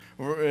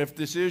Or if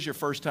this is your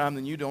first time,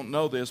 then you don't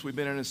know this. We've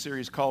been in a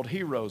series called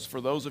Heroes.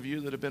 For those of you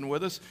that have been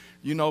with us,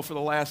 you know for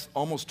the last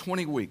almost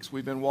 20 weeks,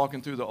 we've been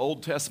walking through the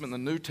Old Testament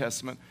and the New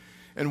Testament,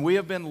 and we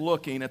have been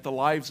looking at the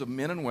lives of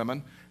men and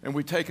women, and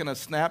we've taken a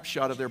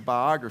snapshot of their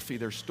biography,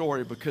 their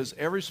story, because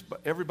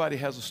everybody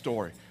has a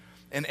story.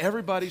 And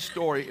everybody's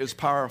story is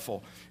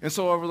powerful. And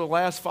so over the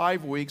last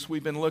 5 weeks,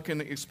 we've been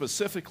looking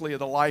specifically at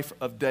the life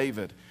of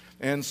David.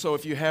 And so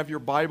if you have your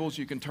Bibles,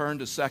 you can turn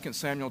to 2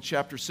 Samuel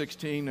chapter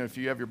 16. And if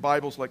you have your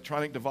Bibles,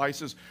 electronic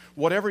devices,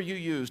 whatever you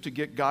use to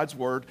get God's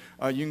Word,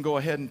 you can go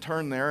ahead and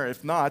turn there.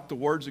 If not, the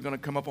words are going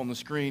to come up on the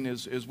screen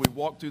as we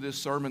walk through this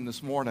sermon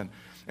this morning.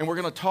 And we're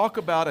going to talk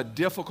about a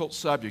difficult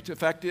subject. The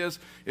fact is,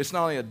 it's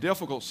not only a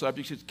difficult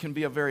subject, it can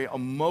be a very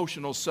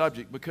emotional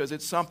subject because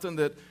it's something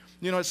that,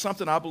 it's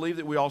something I believe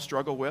that we all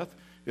struggle with.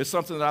 It's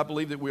something that I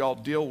believe that we all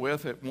deal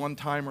with at one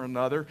time or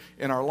another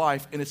in our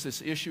life, and it's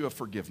this issue of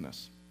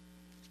forgiveness.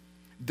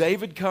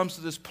 David comes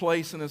to this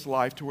place in his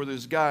life to where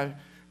there's a guy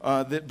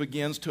that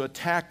begins to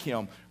attack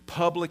him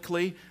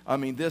publicly. I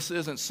mean, this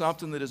isn't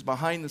something that is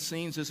behind the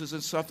scenes. This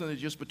isn't something that's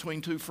just between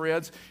two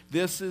friends.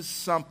 This is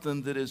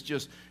something that is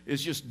just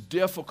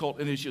difficult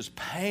and is just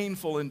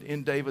painful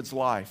in David's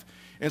life.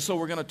 And so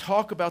we're going to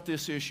talk about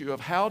this issue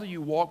of how do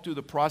you walk through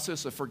the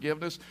process of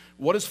forgiveness?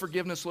 What does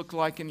forgiveness look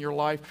like in your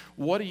life?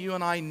 What do you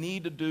and I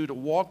need to do to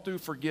walk through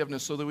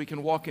forgiveness so that we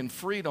can walk in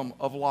freedom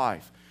of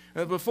life?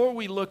 And before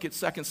we look at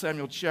 2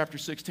 Samuel chapter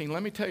 16,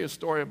 let me tell you a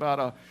story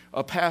about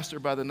a pastor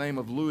by the name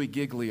of Louis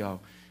Giglio.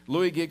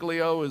 Louis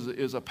Giglio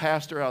is a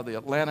pastor out of the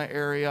Atlanta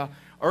area.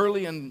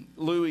 Early in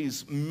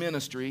Louis'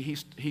 ministry,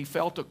 he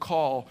felt a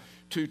call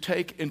to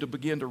take and to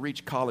begin to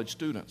reach college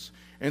students.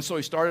 And so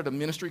he started a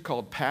ministry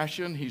called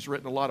Passion. He's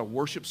written a lot of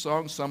worship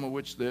songs, some of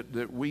which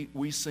that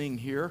we sing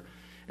here.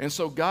 And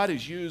so God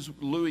has used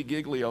Louis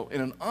Giglio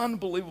in an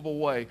unbelievable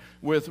way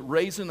with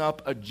raising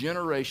up a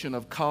generation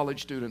of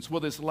college students.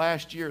 Well, this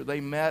last year, they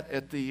met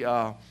at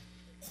the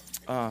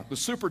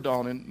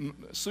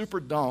Superdome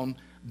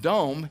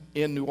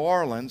in New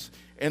Orleans,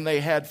 and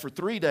they had, for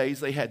 3 days,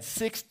 they had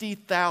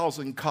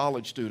 60,000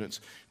 college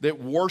students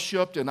that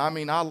worshiped. And I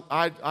mean,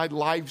 I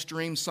live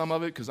streamed some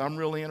of it because I'm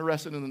really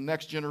interested in the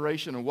next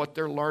generation and what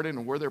they're learning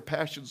and where their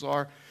passions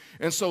are.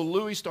 And so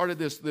Louis started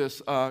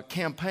this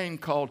campaign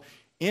called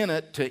In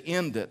It to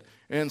End It.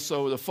 And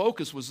so the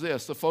focus was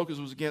this. The focus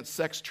was against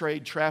sex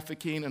trade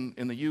trafficking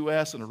in the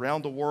U.S. and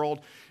around the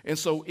world. And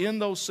so in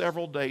those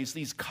several days,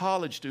 these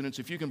college students,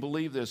 if you can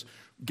believe this,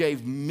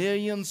 gave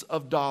millions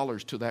of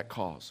dollars to that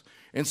cause.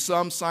 And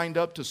some signed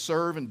up to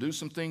serve and do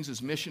some things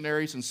as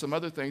missionaries and some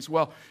other things.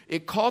 Well,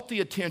 it caught the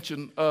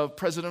attention of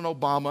President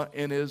Obama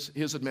and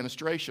his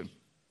administration.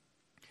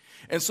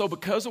 And so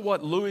because of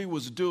what Louis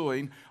was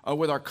doing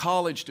with our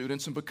college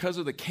students and because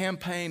of the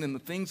campaign and the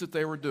things that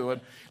they were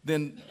doing,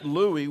 then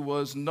Louis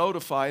was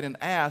notified and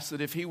asked that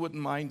if he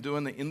wouldn't mind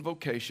doing the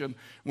invocation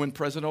when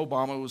President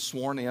Obama was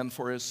sworn in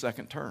for his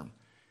second term.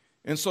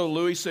 And so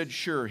Louis said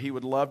sure, he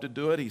would love to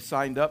do it. He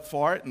signed up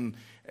for it,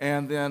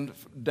 and then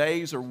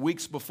days or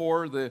weeks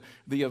before the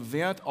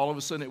event, all of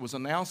a sudden it was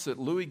announced that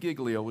Louis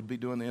Giglio would be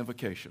doing the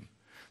invocation.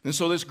 And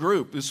so this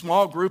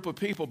small group of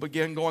people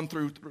began going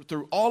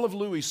through all of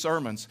Louis'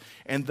 sermons,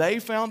 and they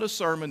found a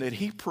sermon that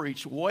he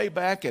preached way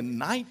back in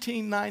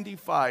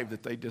 1995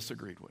 that they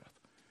disagreed with.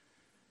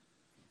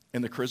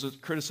 And the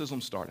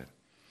criticism started.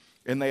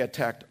 And they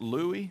attacked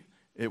Louis.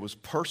 It was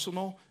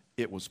personal.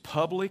 It was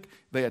public.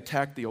 They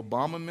attacked the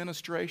Obama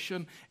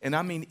administration. And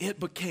I mean, it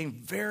became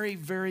very,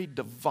 very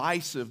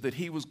divisive that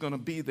he was going to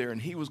be there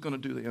and he was going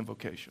to do the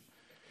invocation.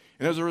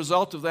 And as a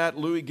result of that,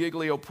 Louis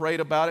Giglio prayed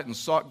about it and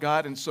sought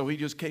God, and so he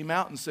just came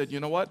out and said, you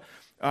know what?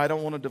 I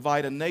don't want to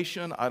divide a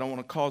nation. I don't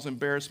want to cause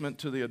embarrassment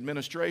to the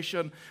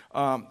administration.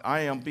 I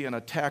am being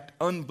attacked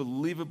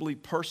unbelievably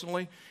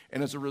personally,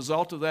 and as a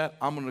result of that,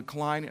 I'm going to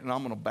decline and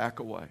I'm going to back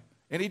away.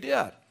 And he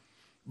did.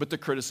 But the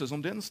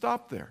criticism didn't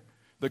stop there.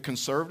 The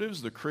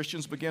conservatives, the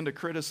Christians began to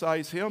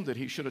criticize him that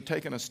he should have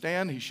taken a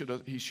stand. He should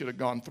have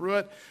gone through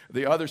it.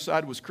 The other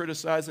side was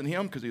criticizing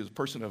him because he was a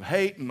person of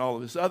hate and all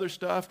of this other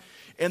stuff.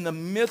 In the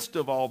midst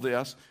of all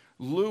this,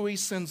 Louis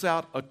sends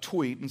out a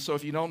tweet. And so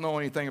if you don't know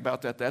anything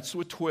about that, that's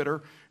with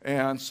Twitter.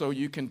 And so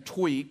you can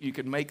tweet, you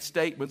can make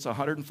statements,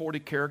 140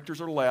 characters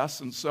or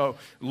less. And so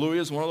Louis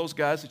is one of those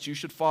guys that you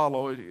should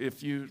follow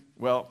if you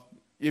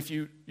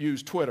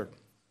use Twitter.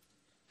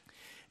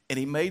 And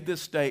he made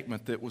this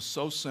statement that was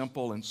so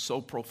simple and so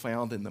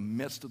profound in the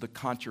midst of the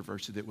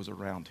controversy that was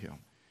around him.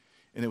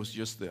 And it was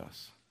just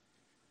this.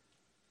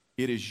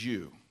 It is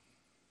you,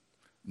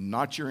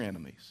 not your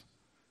enemies,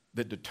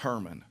 that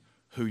determine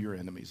who your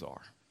enemies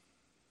are.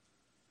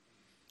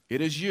 It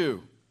is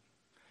you,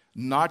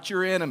 not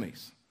your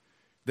enemies,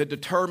 that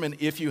determine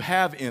if you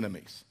have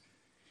enemies.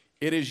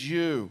 It is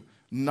you,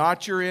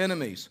 not your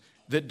enemies,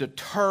 that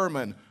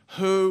determine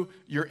who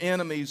your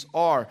enemies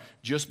are.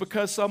 Just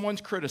because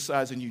someone's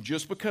criticizing you,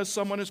 just because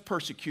someone is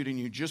persecuting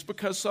you, just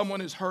because someone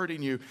is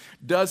hurting you,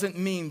 doesn't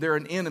mean they're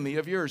an enemy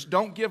of yours.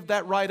 Don't give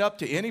that right up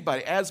to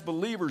anybody. As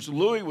believers,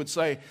 Louis would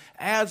say,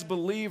 as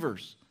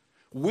believers,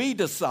 we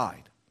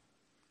decide.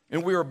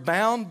 And we are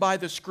bound by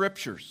the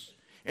Scriptures.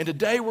 And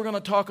today we're going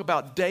to talk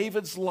about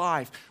David's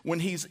life when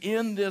he's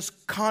in this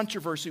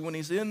controversy, when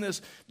he's in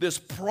this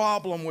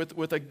problem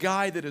with a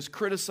guy that is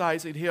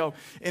criticizing him.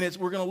 And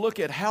we're going to look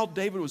at how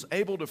David was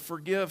able to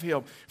forgive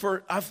him.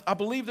 For I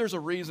believe there's a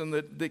reason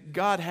that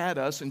God had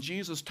us and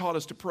Jesus taught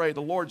us to pray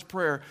the Lord's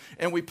Prayer.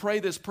 And we pray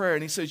this prayer,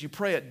 and he says you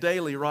pray it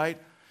daily, right?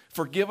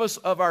 Forgive us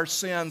of our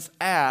sins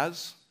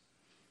as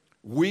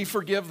we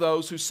forgive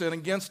those who sin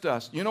against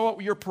us. You know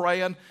what you're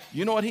praying?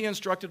 You know what he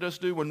instructed us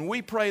to do? When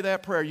we pray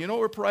that prayer, you know what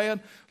we're praying?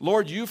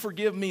 Lord, you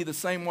forgive me the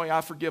same way I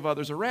forgive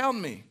others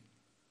around me.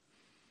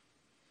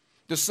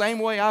 The same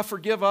way I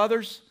forgive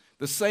others,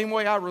 the same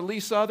way I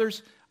release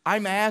others,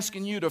 I'm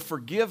asking you to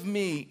forgive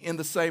me in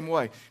the same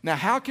way. Now,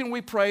 how can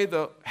we pray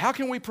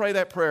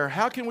that prayer?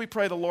 How can we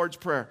pray the Lord's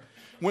Prayer?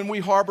 When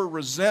we harbor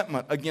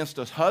resentment against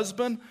a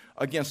husband,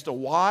 against a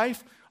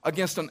wife,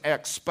 against an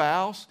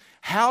ex-spouse,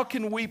 how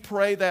can we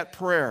pray that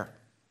prayer?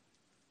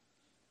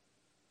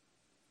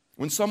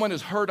 When someone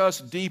has hurt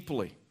us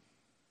deeply,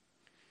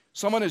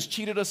 someone has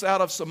cheated us out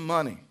of some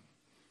money,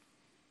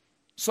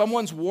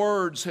 someone's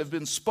words have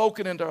been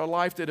spoken into our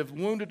life that have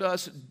wounded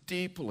us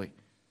deeply.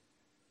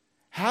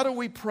 How do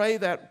we pray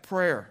that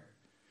prayer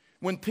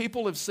when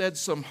people have said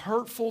some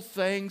hurtful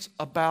things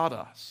about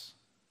us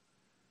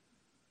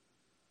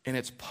and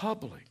it's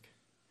public?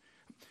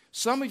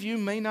 Some of you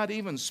may not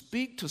even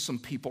speak to some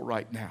people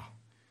right now,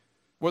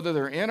 whether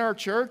they're in our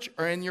church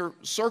or in your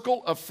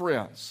circle of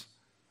friends,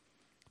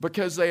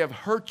 because they have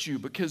hurt you,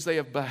 because they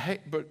have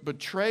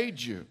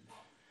betrayed you.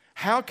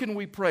 How can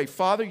we pray,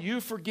 Father,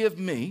 you forgive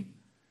me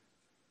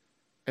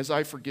as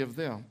I forgive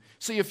them?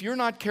 See, if you're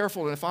not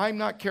careful, and if I'm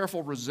not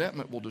careful,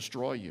 resentment will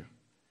destroy you.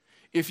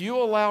 If you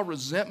allow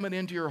resentment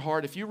into your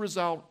heart, if you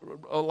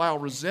allow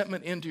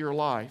resentment into your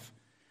life,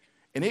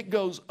 and it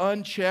goes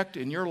unchecked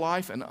in your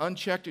life and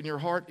unchecked in your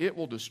heart, it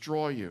will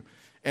destroy you.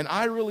 And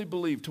I really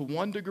believe, to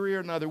one degree or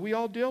another, we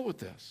all deal with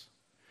this.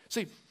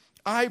 See,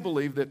 I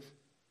believe that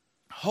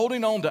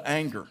holding on to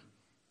anger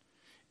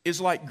is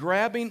like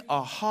grabbing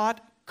a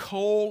hot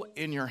coal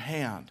in your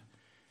hand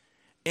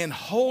and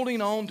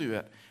holding on to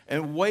it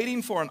and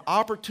waiting for an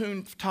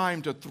opportune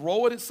time to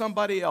throw it at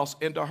somebody else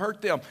and to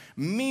hurt them.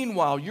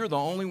 Meanwhile, you're the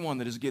only one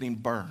that is getting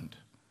burned.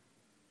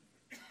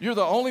 You're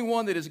the only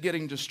one that is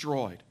getting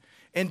destroyed.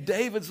 And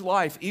David's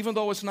life, even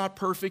though it's not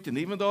perfect and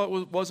even though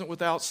it wasn't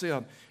without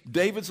sin,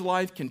 David's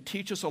life can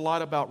teach us a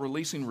lot about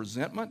releasing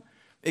resentment.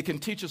 It can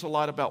teach us a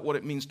lot about what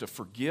it means to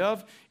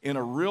forgive in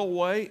a real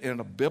way, in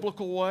a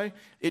biblical way.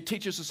 It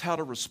teaches us how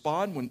to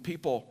respond when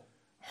people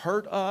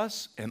hurt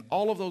us and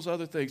all of those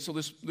other things. So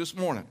this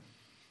morning,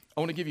 I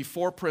want to give you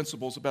 4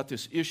 principles about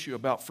this issue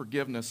about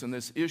forgiveness and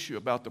this issue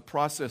about the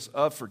process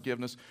of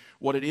forgiveness,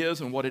 what it is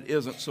and what it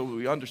isn't, so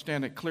we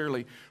understand it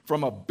clearly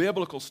from a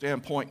biblical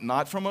standpoint,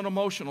 not from an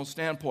emotional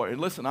standpoint.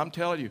 And listen, I'm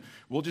telling you,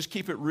 we'll just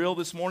keep it real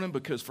this morning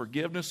because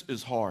forgiveness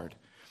is hard.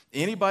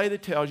 Anybody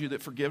that tells you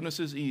that forgiveness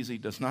is easy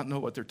does not know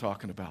what they're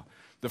talking about.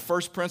 The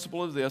first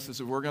principle of this is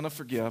that we're going to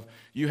forgive.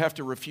 You have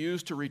to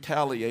refuse to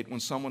retaliate when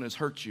someone has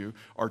hurt you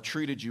or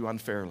treated you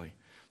unfairly.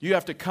 You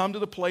have to come to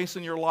the place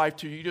in your life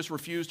to you just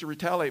refuse to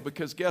retaliate,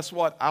 because guess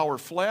what? Our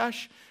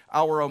flesh,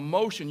 our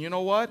emotion, you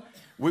know what?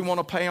 We want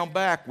to pay them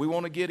back. We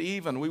want to get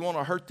even. We want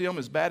to hurt them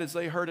as bad as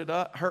they hurt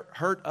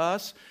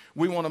us.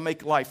 We want to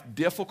make life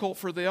difficult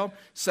for them.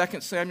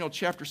 2 Samuel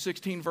chapter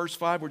 16, verse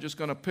 5, we're just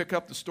going to pick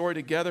up the story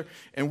together,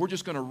 and we're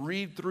just going to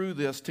read through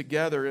this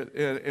together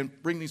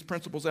and bring these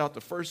principles out.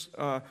 Verse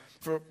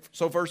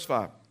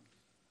 5.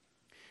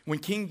 When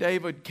King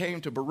David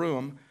came to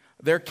Barum,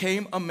 there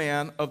came a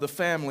man of the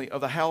family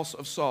of the house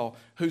of Saul,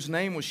 whose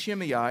name was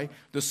Shimei,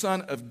 the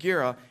son of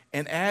Gera,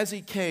 and as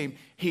he came,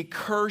 he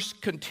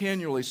cursed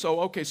continually.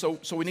 So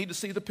we need to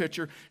see the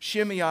picture.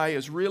 Shimei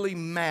is really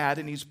mad,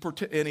 and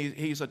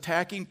he's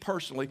attacking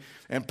personally,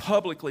 and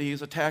publicly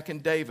he's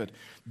attacking David.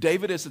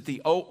 David is at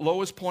the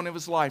lowest point of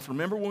his life.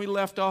 Remember when we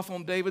left off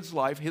on David's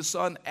life, his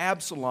son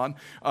Absalom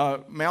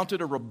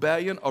mounted a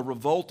rebellion, a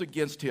revolt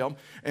against him,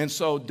 and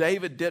so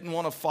David didn't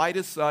want to fight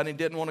his son. He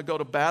didn't want to go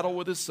to battle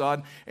with his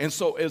son, and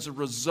so as a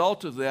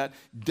result of that,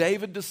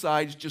 David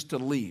decides just to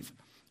leave.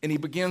 And he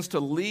begins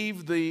to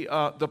leave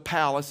the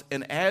palace.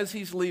 And as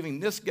he's leaving,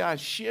 this guy,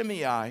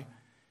 Shimei,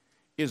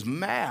 is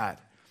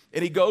mad.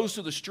 And he goes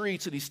to the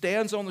streets, and he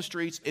stands on the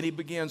streets, and he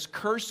begins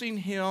cursing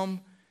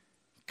him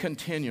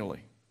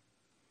continually.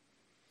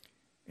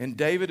 And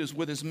David is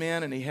with his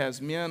men, and he has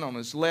men on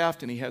his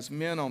left, and he has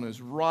men on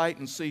his right.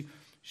 And see,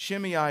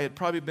 Shimei had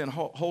probably been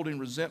holding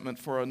resentment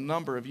for a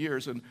number of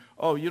years. And,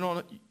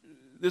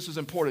 this is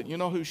important. You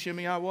know who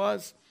Shimei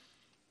was?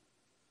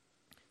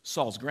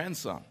 Saul's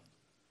grandson.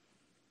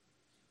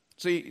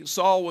 See,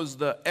 Saul was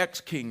the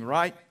ex-king,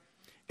 right?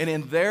 And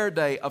in their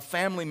day, a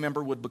family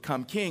member would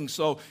become king.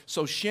 So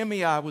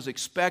Shimei was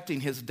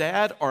expecting his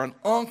dad or an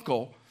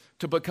uncle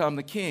to become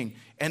the king.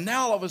 And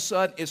now all of a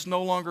sudden, it's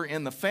no longer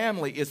in the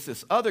family. It's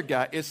this other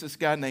guy. It's this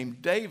guy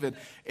named David.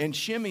 And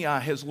Shimei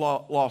has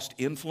lost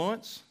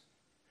influence.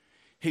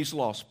 He's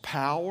lost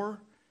power.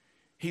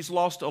 He's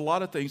lost a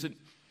lot of things. And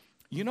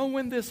you know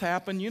when this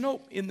happened? You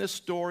know in this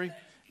story,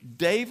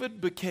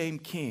 David became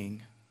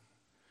king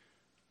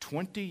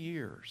 20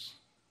 years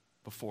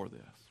before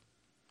this.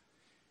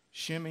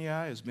 Shimei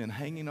has been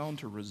hanging on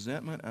to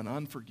resentment and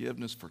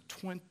unforgiveness for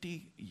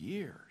 20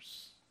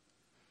 years.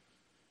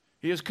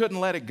 He just couldn't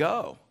let it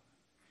go.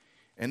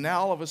 And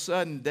now all of a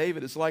sudden,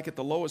 David is like at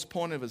the lowest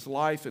point of his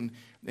life, and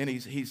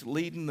he's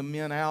leading the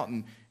men out,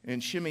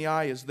 and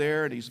Shimei is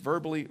there, and he's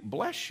verbally,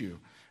 bless you.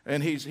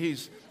 And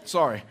he's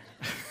sorry.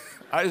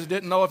 I just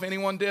didn't know if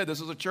anyone did.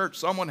 This is a church.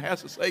 Someone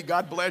has to say,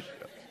 God bless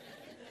you.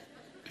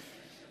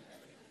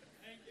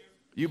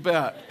 You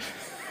bet.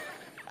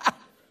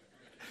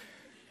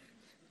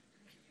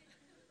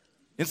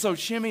 And so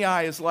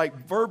Shimei is like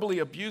verbally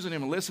abusing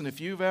him. Listen,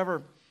 if you've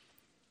ever,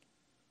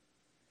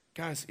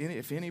 guys,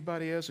 if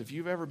anybody is, if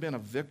you've ever been a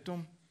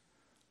victim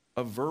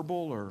of verbal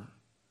or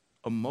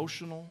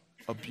emotional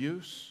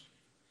abuse,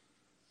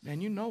 man,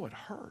 you know it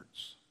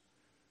hurts.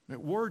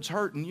 Words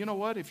hurt, and you know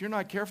what? If you're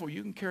not careful,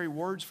 you can carry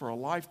words for a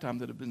lifetime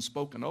that have been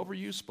spoken over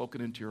you,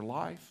 spoken into your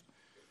life,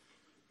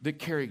 that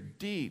carry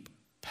deep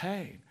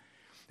pain.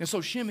 And so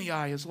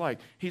Shimei is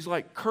he's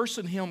like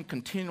cursing him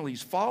continually.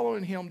 He's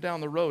following him down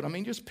the road. I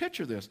mean, just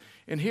picture this.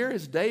 And here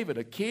is David,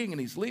 a king,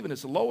 and he's leaving.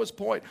 It's the lowest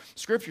point.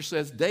 Scripture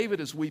says David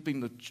is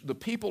weeping. The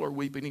people are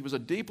weeping. He was a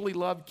deeply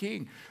loved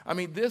king. I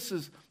mean, this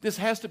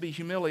has to be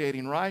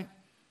humiliating, right?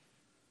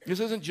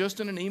 This isn't just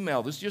in an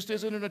email. This just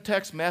isn't in a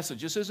text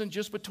message. This isn't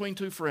just between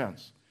two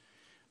friends.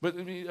 But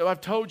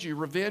I've told you,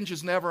 revenge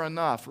is never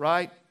enough,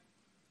 right?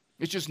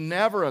 It's just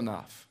never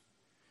enough.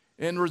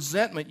 And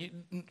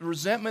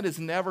resentment is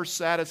never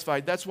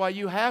satisfied. That's why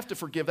you have to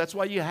forgive. That's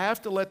why you have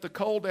to let the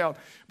coal down.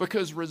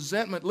 Because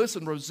resentment,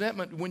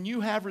 when you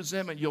have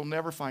resentment, you'll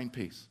never find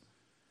peace.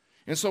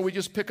 And so we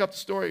just pick up the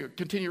story,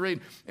 continue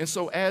reading. And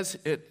so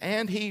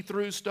and he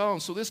threw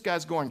stones. So this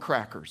guy's going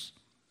crackers.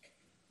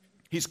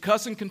 He's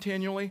cussing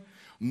continually.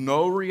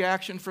 No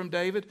reaction from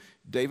David.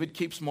 David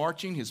keeps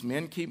marching. His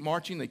men keep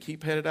marching. They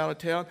keep headed out of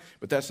town.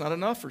 But that's not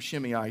enough for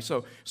Shimei.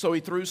 So he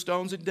threw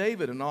stones at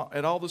David and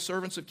at all the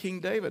servants of King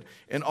David.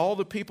 And all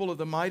the people of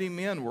the mighty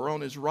men were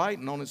on his right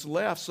and on his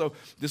left. So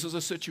this is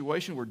a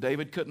situation where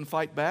David couldn't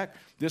fight back.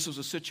 This was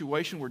a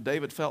situation where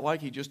David felt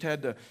like he just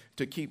had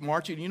to keep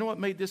marching. You know what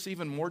made this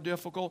even more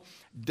difficult?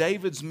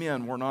 David's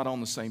men were not on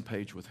the same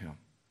page with him.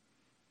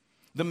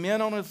 The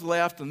men on his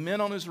left, the men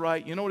on his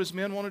right, you know what his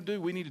men want to do?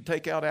 We need to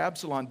take out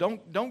Absalom.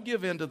 Don't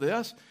give in to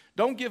this.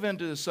 Don't give in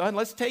to the son.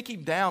 Let's take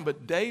him down.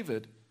 But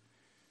David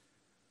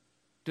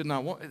did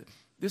not want.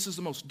 This is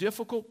the most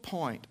difficult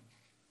point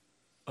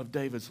of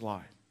David's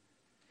life.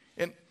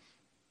 And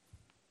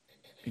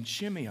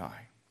Shimei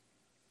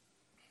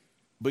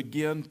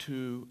began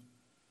to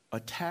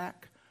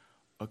attack,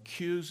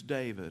 accuse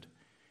David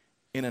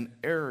in an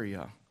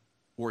area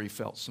where he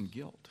felt some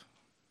guilt.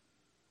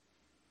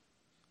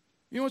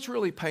 You know what's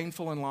really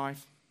painful in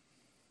life?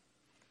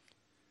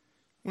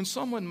 When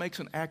someone makes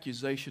an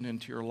accusation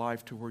into your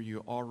life to where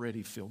you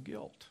already feel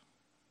guilt.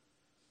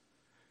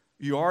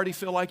 You already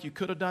feel like you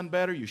could have done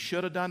better, you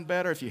should have done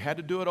better. If you had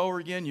to do it over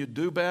again, you'd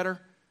do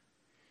better.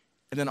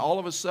 And then all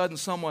of a sudden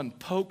someone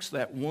pokes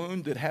that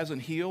wound that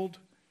hasn't healed.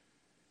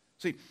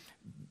 See,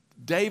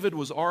 David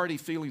was already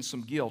feeling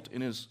some guilt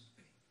in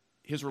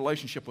his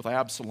relationship with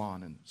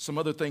Absalom and some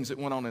other things that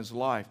went on in his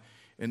life.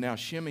 And now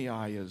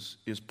Shimei is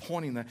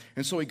pointing that.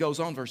 And so he goes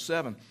on, verse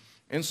 7.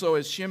 And so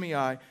as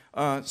Shimei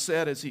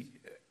said as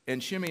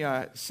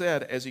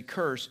he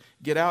cursed,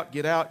 get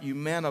out, you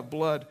man of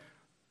blood.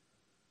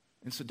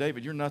 And said,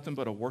 David, you're nothing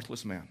but a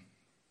worthless man.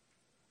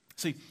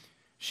 See,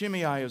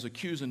 Shimei is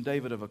accusing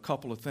David of a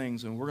couple of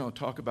things, and we're going to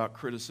talk about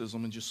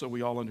criticism, and just so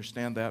we all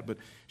understand that. But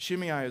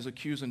Shimei is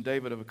accusing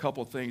David of a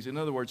couple of things. In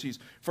other words,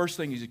 first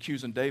thing he's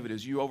accusing David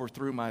is, you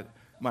overthrew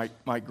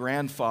my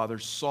grandfather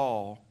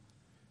Saul,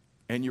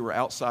 and you were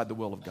outside the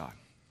will of God.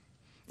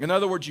 In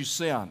other words, you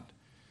sinned.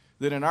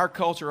 That in our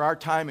culture, our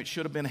time, it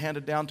should have been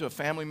handed down to a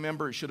family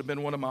member. It should have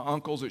been one of my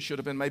uncles. It should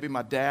have been maybe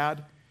my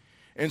dad.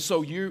 And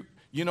so you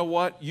know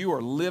what? You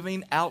are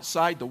living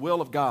outside the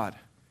will of God.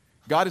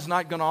 God is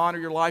not going to honor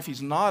your life.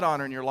 He's not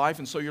honoring your life.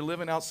 And so you're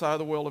living outside of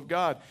the will of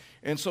God.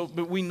 And so,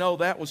 but we know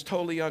that was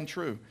totally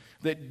untrue.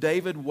 That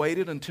David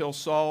waited until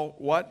Saul,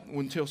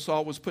 until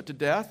Saul was put to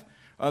death.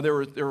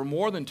 There were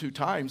more than 2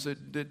 times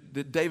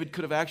that David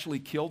could have actually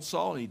killed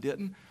Saul, and he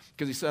didn't,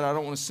 because he said, I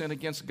don't want to sin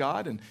against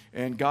God,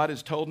 and God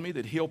has told me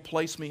that he'll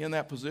place me in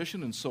that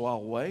position, and so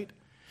I'll wait.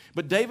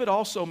 But David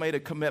also made a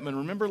commitment.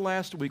 Remember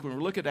last week when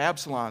we looked at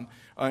Absalom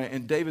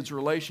and David's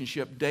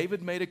relationship,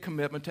 David made a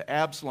commitment to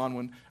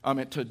Absalom,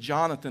 to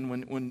Jonathan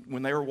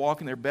when they were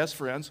walking, their best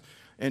friends,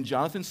 and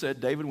Jonathan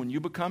said, David, when you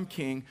become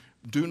king,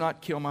 do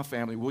not kill my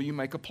family. Will you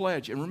make a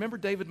pledge? And remember,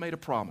 David made a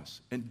promise.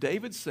 And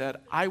David said,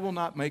 I will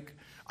not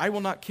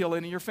kill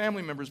any of your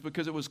family members,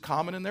 because it was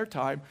common in their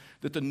time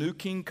that the new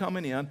king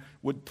coming in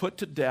would put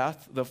to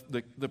death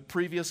the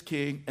previous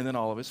king and then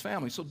all of his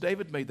family. So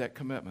David made that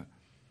commitment.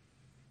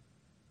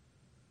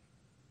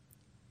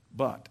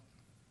 But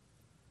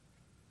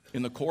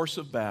in the course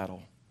of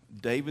battle,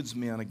 David's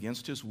men,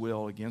 against his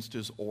will, against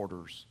his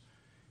orders,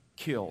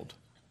 killed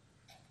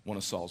one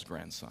of Saul's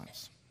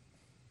grandsons.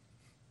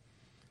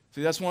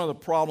 See, that's one of the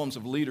problems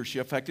of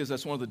leadership. Fact is,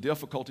 that's one of the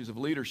difficulties of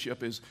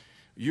leadership is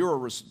you're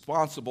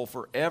responsible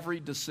for every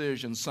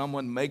decision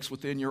someone makes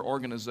within your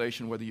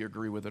organization, whether you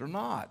agree with it or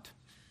not.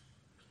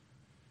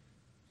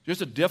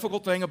 Just a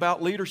difficult thing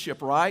about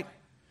leadership, right?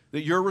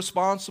 That you're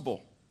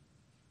responsible.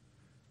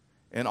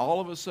 And all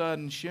of a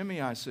sudden,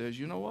 Shimei says,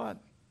 you know what?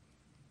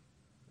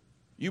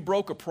 You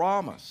broke a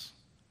promise.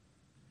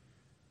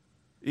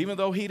 Even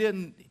though he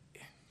didn't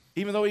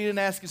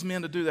ask his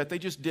men to do that, they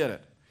just did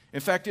it. In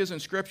fact, in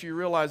Scripture, you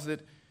realize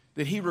that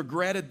he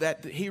regretted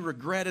that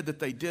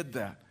they did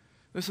that.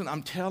 Listen,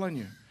 I'm telling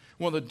you,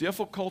 one of the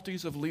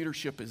difficulties of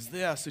leadership is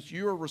this, that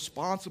you are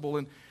responsible.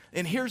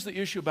 And here's the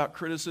issue about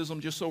criticism,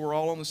 just so we're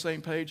all on the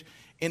same page.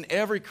 In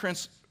every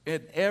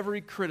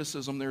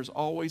criticism, there's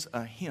always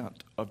a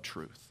hint of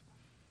truth.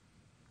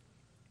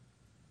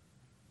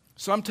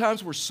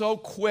 Sometimes we're so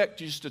quick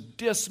just to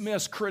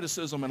dismiss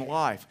criticism in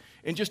life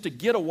and just to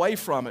get away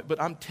from it.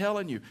 But I'm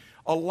telling you,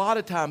 a lot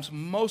of times,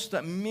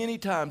 many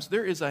times,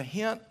 there is a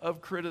hint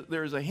of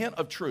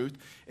truth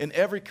in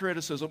every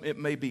criticism. It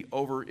may be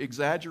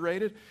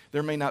over-exaggerated.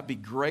 There may not be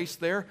grace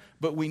there,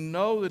 but we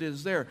know that it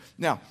is there.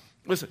 Now,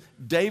 listen,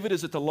 David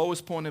is at the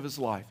lowest point of his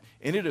life,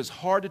 and it is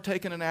hard to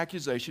take an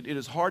accusation. It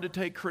is hard to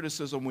take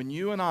criticism when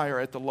you and I are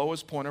at the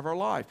lowest point of our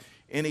life.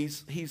 And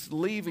he's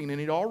leaving, and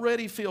he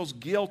already feels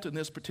guilt in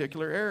this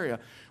particular area.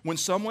 When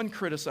someone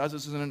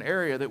criticizes in an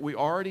area that we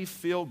already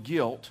feel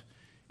guilt,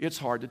 it's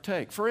hard to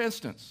take. For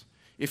instance,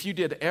 if you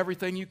did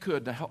everything you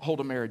could to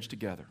hold a marriage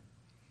together,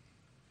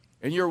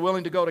 and you're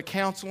willing to go to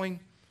counseling,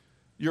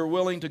 you're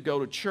willing to go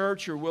to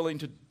church, you're willing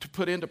to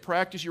put into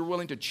practice, you're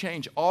willing to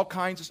change all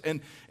kinds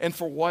of, and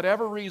for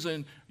whatever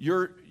reason,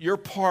 your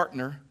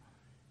partner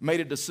made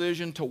a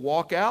decision to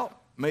walk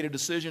out, made a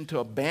decision to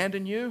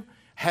abandon you,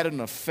 had an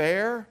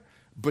affair,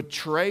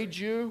 betrayed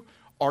you,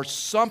 or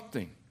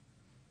something,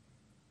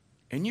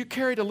 and you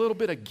carried a little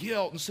bit of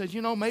guilt and said,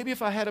 you know, maybe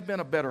if I had been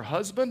a better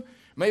husband,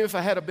 maybe if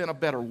I had been a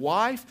better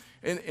wife,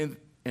 and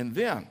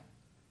then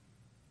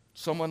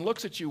someone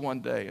looks at you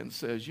one day and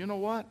says, you know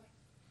what?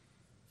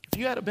 If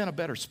you had been a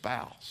better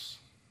spouse,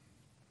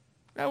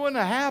 that wouldn't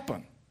have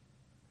happened.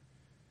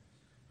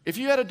 If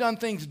you had done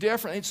things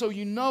different, and so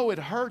you know it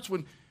hurts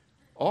when,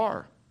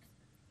 or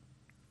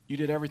you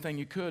did everything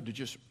you could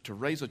to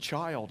raise a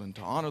child and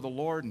to honor the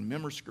Lord and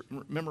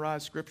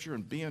memorize Scripture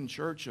and be in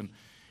church, and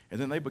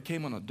then they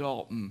became an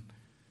adult, and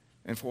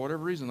for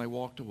whatever reason, they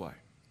walked away.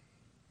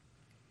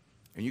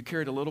 And you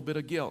carried a little bit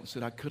of guilt and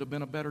said, I could have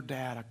been a better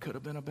dad, I could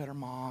have been a better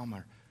mom,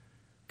 or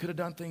could have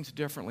done things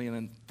differently.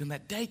 And then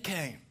that day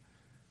came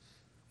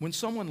when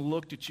someone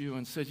looked at you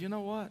and said, you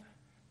know what?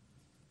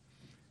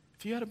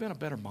 If you had been a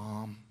better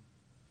mom,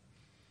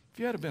 if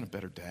you had been a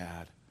better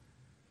dad,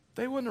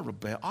 they wouldn't have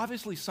rebelled.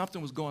 Obviously,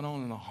 something was going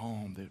on in the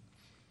home that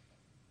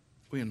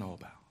we didn't know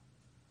about.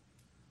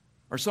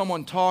 Or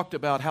someone talked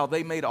about how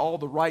they made all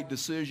the right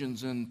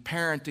decisions in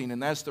parenting,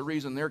 and that's the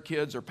reason their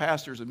kids are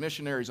pastors and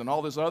missionaries and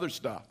all this other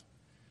stuff.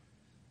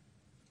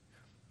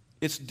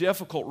 It's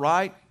difficult,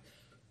 right?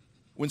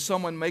 When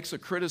someone makes a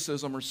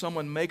criticism or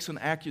someone makes an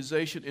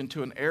accusation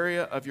into an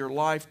area of your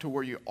life to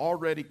where you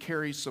already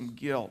carry some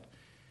guilt.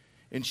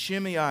 And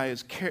Shimei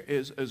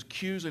is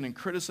accusing and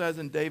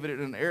criticizing David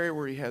in an area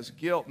where he has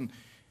guilt. And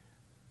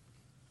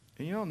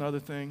you know another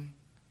thing?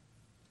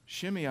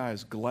 Shimei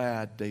is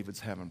glad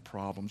David's having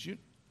problems.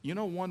 You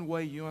know one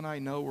way you and I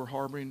know we're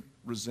harboring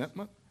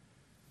resentment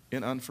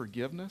and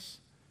unforgiveness?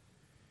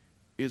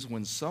 Is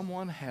when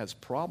someone has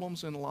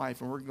problems in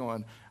life and we're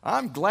going,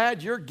 I'm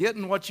glad you're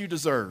getting what you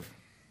deserve.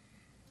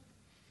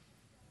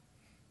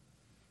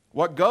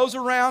 What goes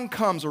around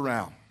comes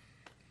around.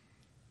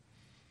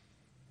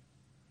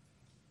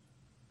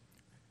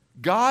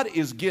 God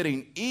is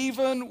getting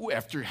even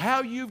after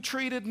how you've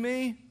treated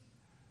me.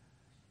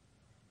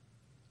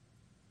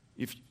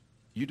 If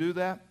you do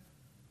that,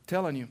 I'm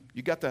telling you,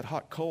 you got that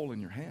hot coal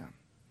in your hand.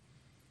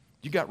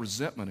 You got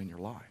resentment in your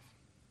life.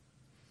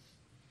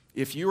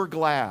 If you are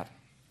glad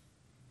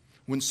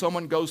when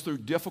someone goes through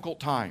difficult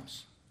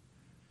times,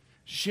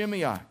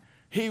 Shimei,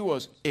 he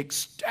was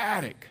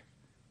ecstatic.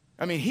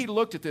 I mean, he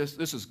looked at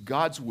this is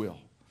God's will.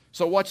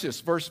 So watch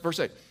this, verse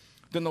 8.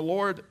 Then the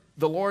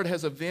Lord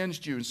has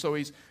avenged you, and so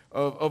he's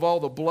of all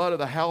the blood of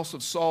the house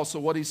of Saul. So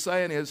what he's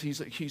saying is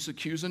he's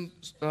accusing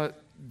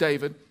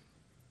David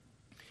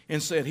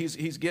and said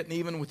he's getting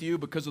even with you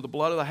because of the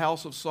blood of the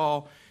house of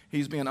Saul.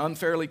 He's being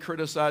unfairly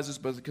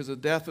criticized because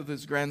of the death of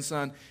his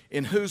grandson,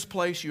 in whose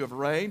place you have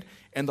reigned,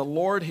 and the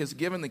Lord has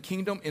given the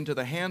kingdom into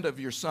the hand of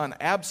your son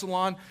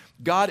Absalom.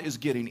 God is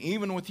getting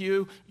even with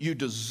you. You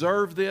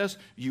deserve this.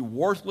 You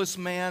worthless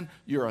man.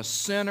 You're a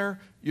sinner.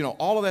 You know,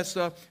 all of that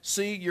stuff.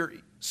 See,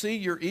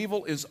 your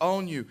evil is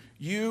on you.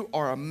 You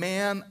are a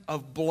man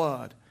of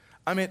blood.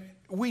 I mean,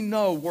 we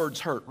know words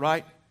hurt,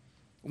 right?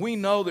 We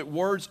know that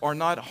words are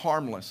not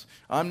harmless.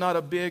 I'm not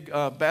a big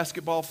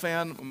basketball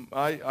fan.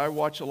 I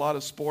watch a lot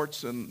of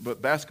sports,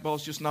 but basketball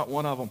is just not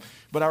one of them.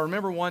 But I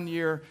remember one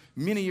year,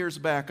 many years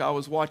back, I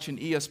was watching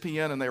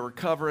ESPN, and they were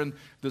covering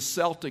the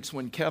Celtics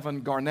when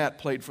Kevin Garnett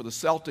played for the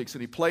Celtics,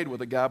 and he played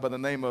with a guy by the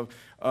name of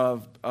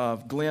of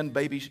Glenn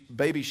Baby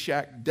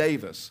Shaq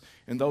Davis.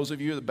 And those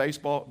of you that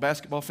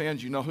basketball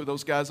fans, you know who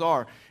those guys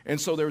are. And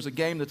so there was a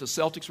game that the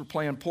Celtics were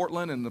playing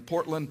Portland, and the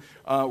Portland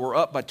were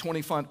up by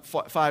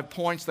 25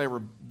 points. They were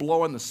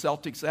blowing the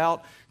Celtics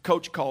out.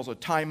 Coach calls a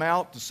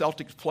timeout. The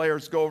Celtics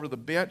players go over to the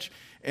bench.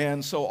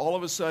 And so all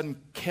of a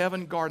sudden,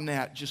 Kevin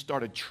Garnett just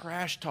started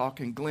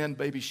trash-talking Glenn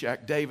Baby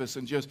Shaq Davis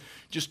and just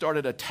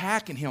started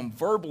attacking him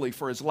verbally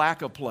for his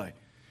lack of play.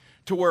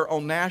 To where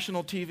on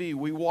national TV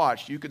we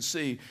watched, you could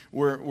see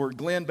where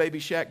Glenn Baby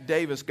Shaq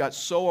Davis got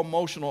so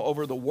emotional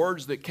over the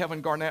words that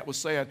Kevin Garnett was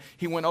saying,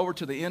 he went over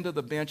to the end of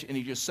the bench and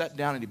he just sat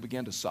down and he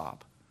began to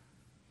sob.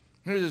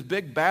 Here's this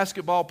big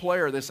basketball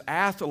player, this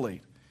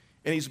athlete,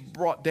 and he's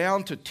brought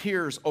down to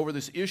tears over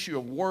this issue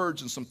of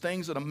words and some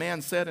things that a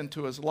man said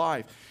into his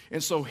life.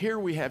 And so here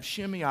we have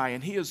Shimei,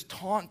 and he is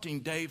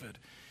taunting David.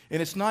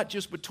 And it's not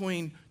just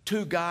between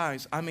two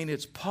guys. I mean,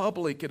 it's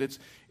public, and it's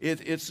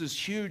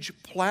this huge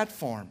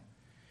platform.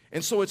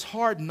 And so it's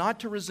hard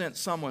not to resent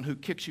someone who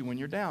kicks you when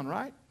you're down,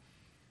 right?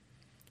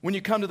 When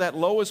you come to that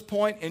lowest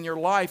point in your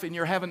life and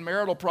you're having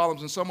marital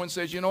problems and someone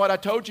says, you know what, I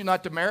told you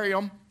not to marry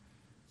him.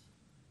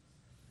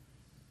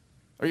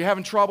 Or you're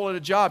having trouble at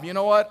a job. You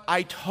know what,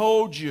 I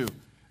told you,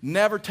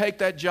 never take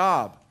that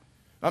job.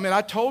 I mean,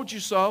 I told you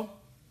so.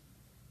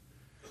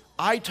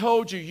 I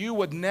told you you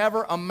would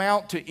never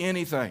amount to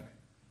anything.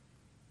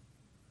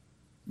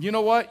 You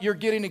know what, you're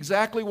getting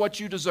exactly what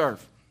you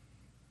deserve.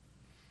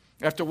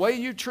 After the way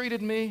you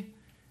treated me,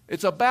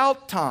 it's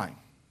about time. I'm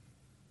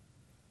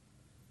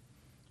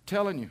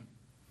telling you,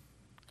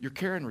 you're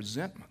carrying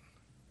resentment.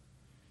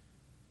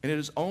 And it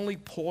is only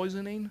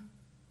poisoning,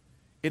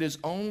 it is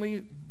only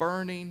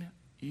burning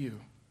you.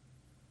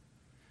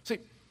 See,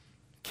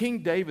 King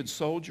David's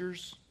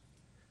soldiers,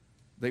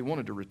 they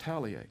wanted to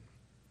retaliate.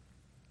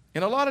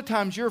 And a lot of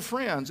times your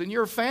friends and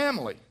your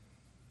family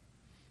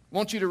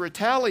want you to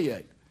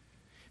retaliate.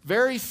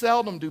 Very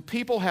seldom do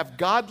people have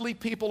godly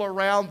people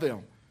around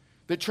them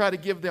that try to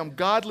give them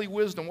godly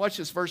wisdom. Watch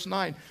this, verse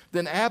 9.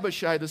 Then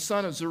Abishai, the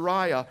son of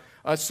Zeruiah,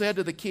 said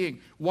to the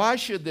king, why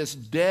should this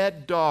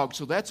dead dog,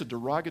 so that's a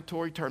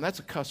derogatory term, that's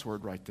a cuss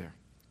word right there.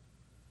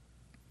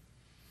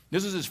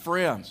 This is his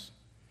friends.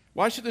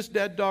 Why should this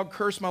dead dog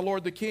curse my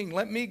lord the king?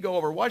 Let me go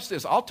over. Watch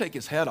this, I'll take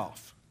his head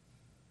off.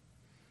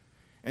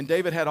 And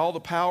David had all the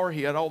power,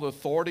 he had all the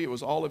authority, it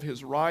was all of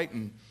his right.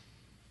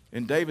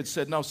 And David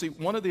said, no, see,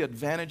 one of the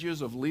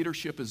advantages of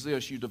leadership is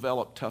this, you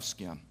develop tough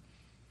skin.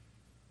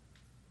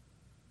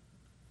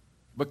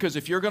 Because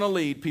if you're going to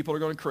lead, people are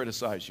going to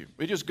criticize you.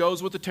 It just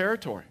goes with the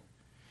territory.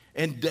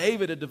 And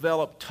David had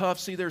developed tough.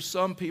 See, there's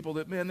some people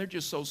that, man, they're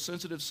just so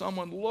sensitive.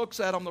 Someone looks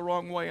at them the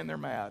wrong way and they're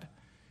mad.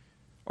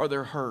 Or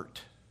they're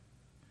hurt.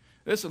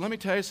 Listen, let me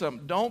tell you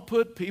something. Don't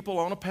put people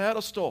on a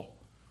pedestal.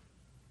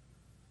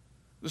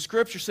 The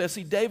scripture says,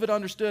 see, David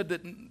understood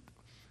that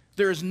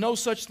there is no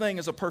such thing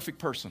as a perfect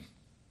person.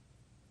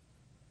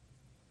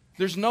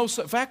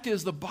 Fact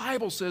is, the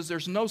Bible says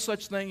there's no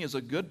such thing as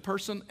a good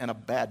person and a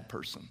bad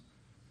person.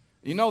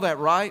 You know that,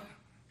 right?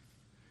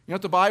 You know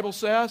what the Bible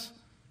says?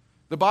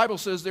 The Bible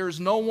says there is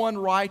no one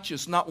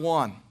righteous, not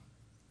one.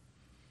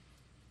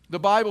 The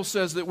Bible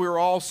says that we're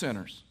all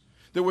sinners,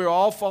 that we're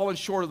all fallen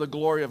short of the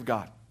glory of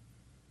God.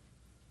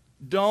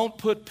 Don't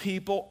put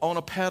people on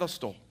a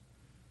pedestal.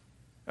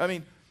 I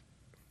mean,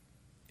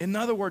 in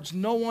other words,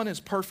 no one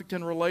is perfect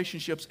in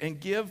relationships, and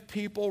give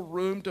people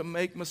room to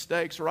make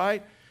mistakes,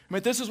 right? I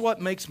mean, this is what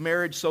makes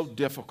marriage so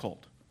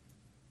difficult.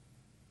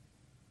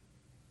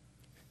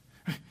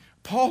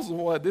 Paul's the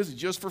one, this is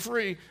just for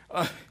free.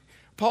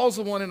 Paul's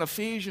the one in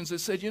Ephesians that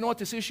said, you know what,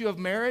 this issue of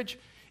marriage,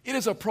 it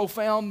is a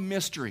profound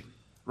mystery,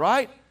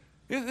 right?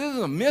 This is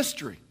a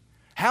mystery.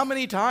 How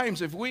many times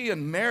have we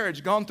in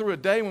marriage gone through a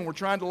day when we're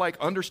trying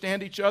to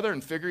understand each other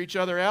and figure each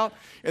other out,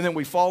 and then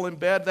we fall in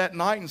bed that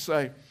night and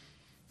say,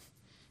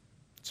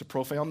 it's a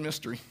profound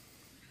mystery.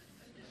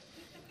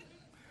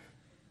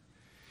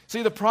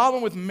 See, the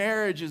problem with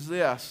marriage is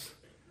this.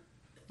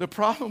 The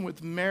problem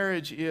with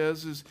marriage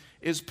is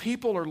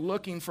people are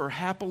looking for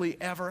happily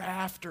ever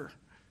after.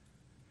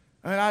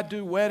 I mean, I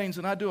do weddings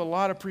and I do a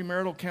lot of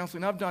premarital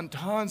counseling. I've done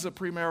tons of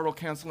premarital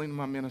counseling in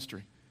my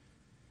ministry.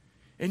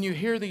 And you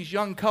hear these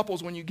young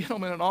couples when you get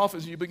them in an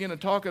office and you begin to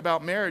talk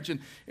about marriage,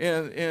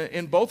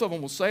 and both of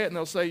them will say it, and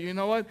they'll say, you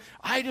know what?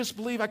 I just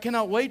believe I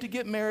cannot wait to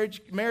get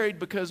married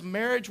because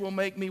marriage will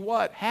make me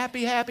what?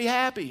 Happy, happy,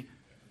 happy.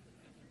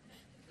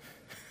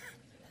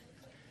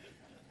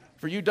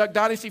 For you Duck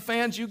Dynasty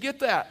fans, you get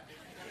that.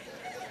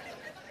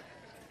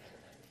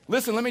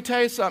 Listen, let me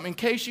tell you something. In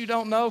case you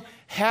don't know,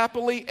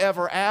 happily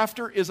ever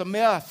after is a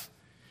myth.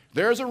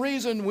 There's a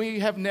reason we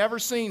have never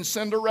seen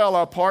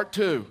Cinderella Part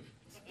 2.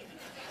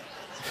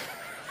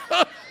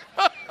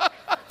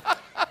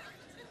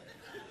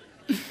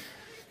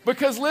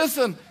 Because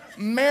listen,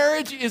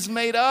 marriage is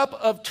made up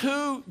of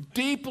two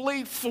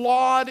deeply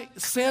flawed,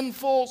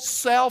 sinful,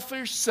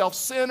 selfish,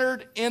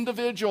 self-centered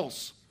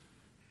individuals.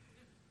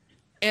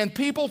 And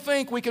people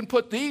think we can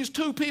put these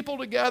two people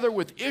together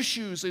with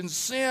issues and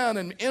sin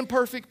and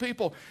imperfect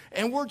people,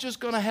 and we're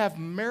just going to have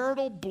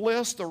marital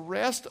bliss the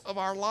rest of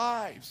our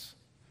lives.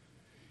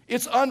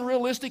 It's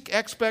unrealistic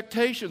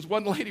expectations.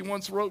 One lady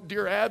once wrote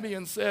Dear Abby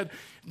and said,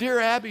 Dear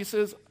Abby,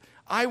 says,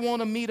 I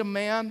want to meet a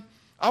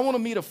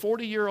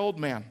 40-year-old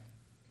man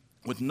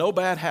with no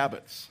bad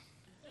habits.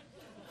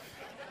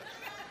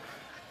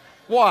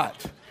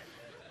 What?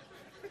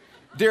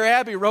 Dear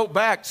Abby wrote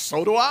back,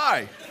 so do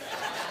I.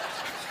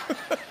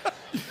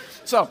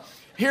 So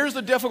here's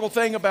the difficult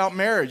thing about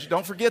marriage.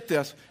 Don't forget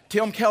this.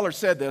 Tim Keller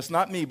said this,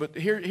 not me, but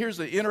here's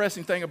the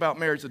interesting thing about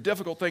marriage. The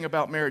difficult thing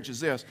about marriage is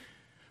this.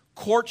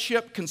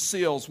 Courtship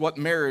conceals what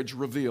marriage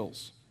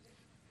reveals.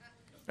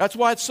 That's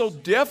why it's so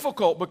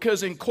difficult,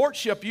 because in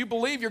courtship, you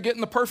believe you're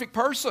getting the perfect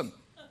person.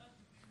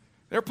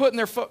 They're putting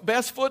their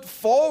best foot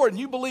forward, and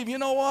you believe, you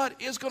know what?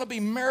 It's going to be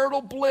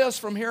marital bliss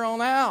from here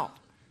on out.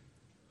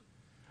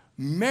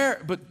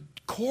 But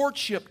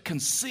courtship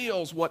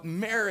conceals what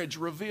marriage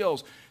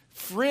reveals.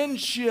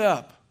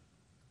 Friendship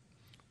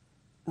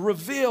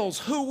reveals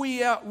who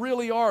we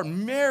really are.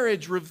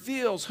 Marriage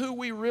reveals who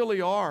we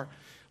really are.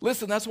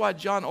 Listen, that's why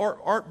John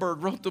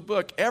Ortberg wrote the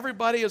book,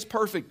 Everybody is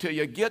Perfect Till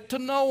You Get to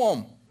Know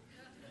Them.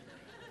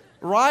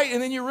 Right?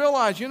 And then you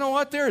realize, you know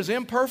what? They're as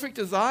imperfect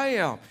as I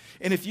am.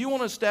 And if you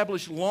want to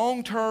establish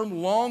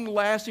long-term,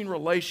 long-lasting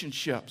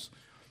relationships,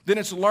 then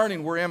it's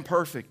learning we're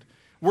imperfect.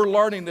 We're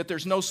learning that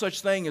there's no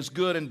such thing as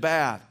good and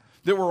bad,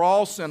 that we're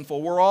all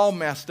sinful, we're all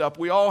messed up,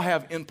 we all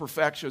have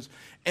imperfections,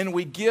 and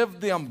we give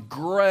them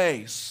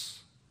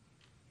grace.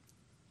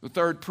 The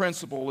third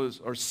principle is,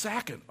 or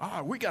second,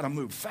 we got to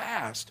move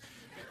fast.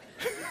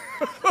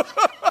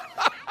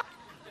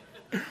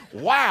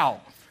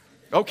 Wow.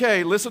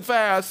 Okay, listen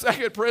fast.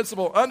 Second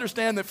principle,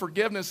 understand that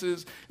forgiveness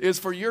is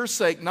for your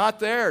sake, not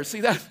theirs.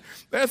 See,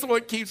 that's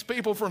what keeps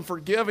people from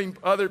forgiving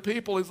other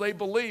people, is they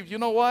believe, you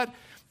know what?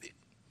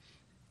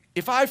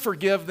 If I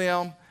forgive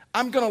them,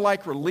 I'm going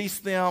to release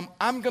them.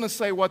 I'm going to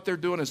say what they're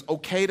doing is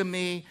okay to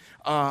me.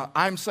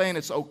 I'm saying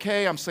it's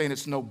okay. I'm saying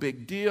it's no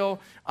big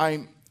deal.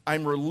 I'm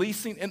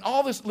releasing. And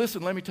all this,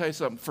 listen, let me tell you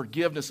something.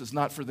 Forgiveness is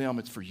not for them,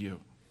 it's for you.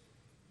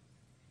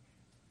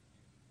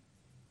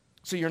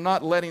 So you're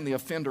not letting the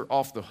offender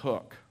off the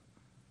hook.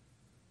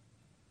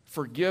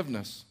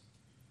 Forgiveness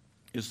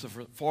is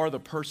for the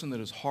person that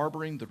is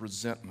harboring the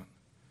resentment.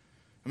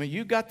 I mean,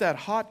 you got that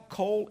hot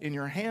coal in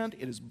your hand.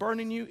 It is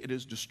burning you. It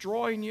is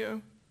destroying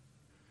you.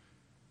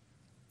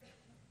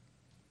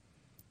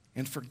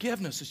 And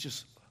forgiveness is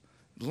just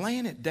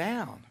laying it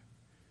down.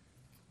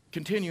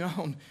 Continue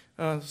on,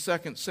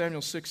 2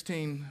 Samuel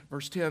 16,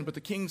 verse 10. But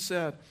the king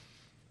said,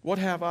 what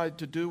have I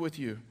to do with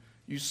you,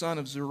 you son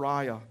of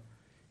Zeruiah?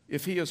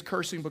 If he is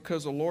cursing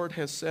because the Lord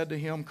has said to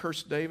him,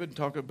 curse David,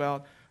 talk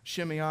about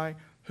Shimei,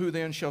 who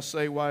then shall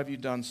say, why have you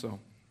done so?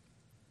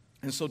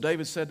 And so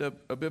David said to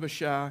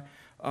Abishai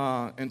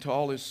and to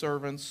all his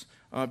servants,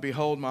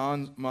 behold,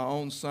 my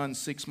own son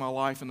seeks my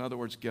life. In other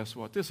words, guess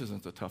what? This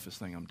isn't the toughest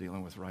thing I'm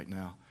dealing with right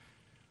now.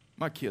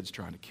 My kid's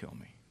trying to kill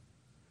me.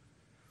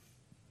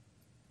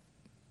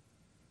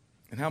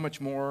 And how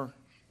much more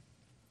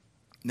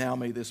now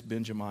may this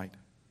Benjamite?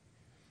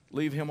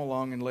 Leave him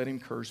alone and let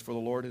him curse, for the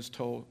Lord has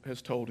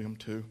told him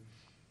to.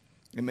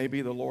 And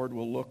maybe the Lord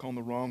will look on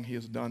the wrong he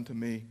has done to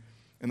me,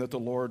 and that the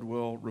Lord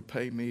will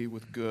repay me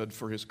with good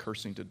for his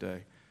cursing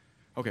today.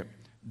 Okay,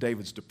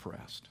 David's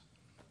depressed.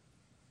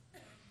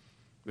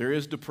 There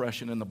is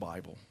depression in the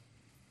Bible.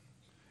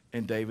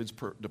 And David's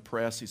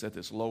depressed. He's at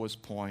this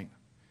lowest point.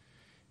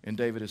 And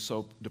David is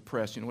so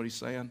depressed. You know what he's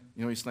saying?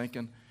 You know what he's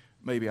thinking?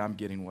 Maybe I'm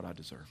getting what I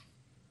deserve.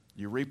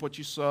 You reap what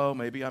you sow.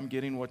 Maybe I'm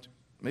getting what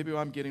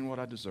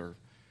I deserve.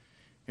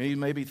 And he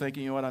may be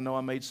thinking, you know what, I know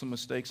I made some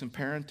mistakes in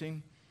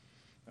parenting.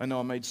 I know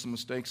I made some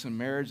mistakes in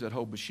marriage, that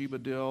whole Bathsheba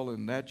deal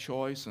and that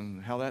choice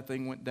and how that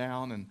thing went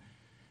down. And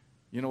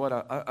you know what,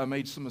 I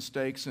made some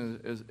mistakes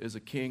as a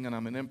king, and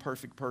I'm an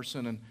imperfect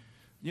person. And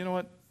you know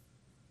what,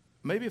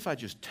 maybe if I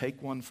just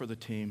take one for the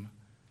team,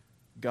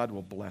 God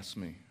will bless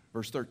me.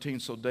 Verse 13,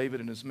 so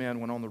David and his men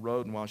went on the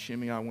road, and while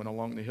Shimei went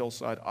along the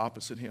hillside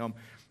opposite him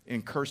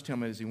and cursed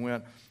him as he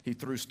went, he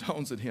threw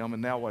stones at him.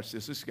 And now watch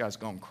this. This guy's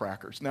gone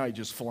crackers. Now he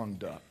just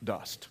flung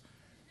dust.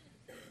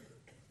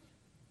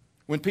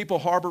 When people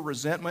harbor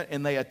resentment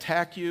and they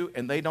attack you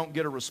and they don't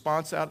get a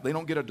response out, they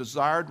don't get a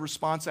desired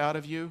response out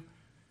of you,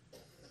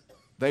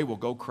 they will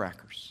go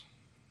crackers.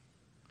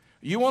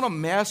 You want to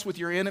mess with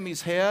your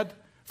enemy's head?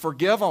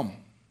 Forgive them.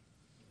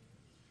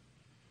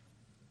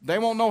 They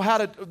won't know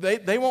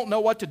they won't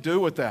know what to do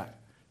with that.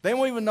 They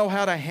won't even know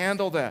how to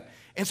handle that.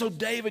 And so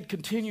David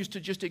continues to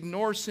just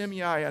ignore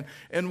Shimei,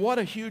 and what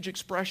a huge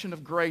expression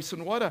of grace,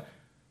 and what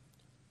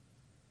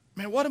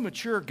a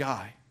mature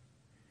guy.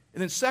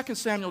 And then 2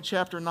 Samuel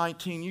chapter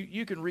 19,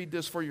 you can read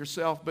this for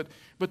yourself,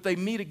 but they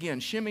meet again.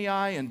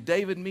 Shimei and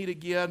David meet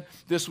again.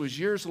 This was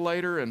years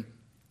later,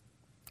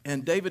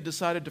 and David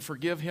decided to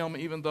forgive him,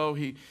 even though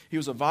he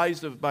was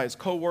advised by his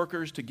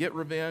co-workers to get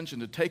revenge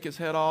and to take his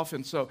head off.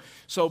 And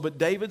but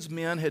David's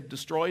men had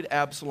destroyed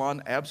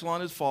Absalom. Absalom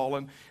has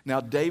fallen.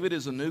 Now David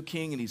is a new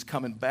king, and he's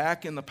coming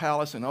back in the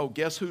palace. And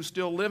guess who's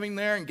still living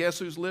there? And guess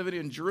who's living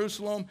in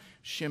Jerusalem?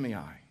 Shimei.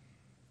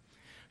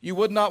 You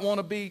would not want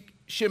to be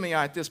Shimei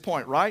at this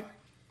point, right?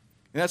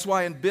 And that's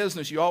why in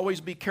business you always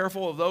be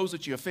careful of those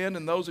that you offend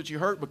and those that you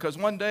hurt, because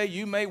one day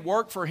you may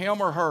work for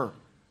him or her.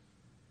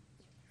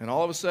 And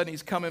all of a sudden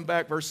he's coming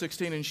back, verse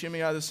 16, and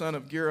Shimei the son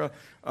of Gera,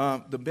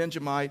 the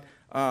Benjamite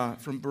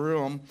from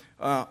Barum,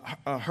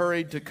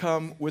 hurried to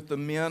come with the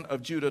men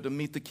of Judah to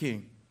meet the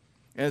king.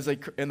 And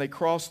they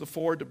crossed the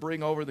ford to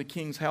bring over the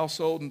king's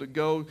household and to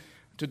go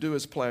to do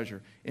his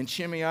pleasure. And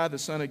Shimei the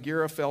son of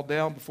Gera fell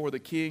down before the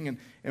king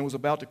and was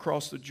about to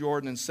cross the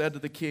Jordan and said to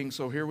the king,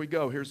 so here we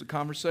go, here's the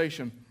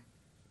conversation.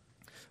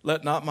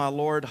 Let not my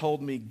Lord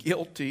hold me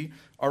guilty,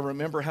 or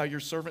remember how your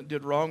servant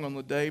did wrong on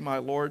the day my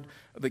Lord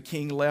the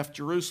king left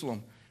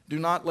Jerusalem. Do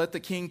not let the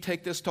king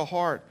take this to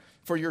heart,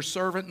 for your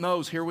servant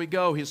knows, here we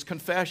go, his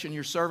confession,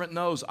 your servant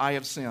knows I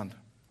have sinned.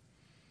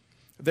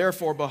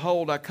 Therefore,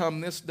 behold, I come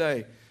this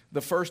day,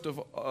 the first of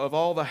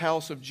all the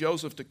house of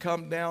Joseph, to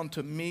come down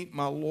to meet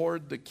my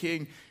Lord the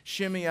king.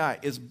 Shimei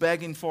is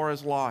begging for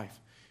his life.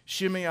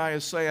 Shimei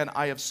is saying,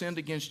 I have sinned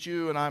against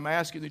you, and I'm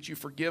asking that you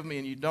forgive me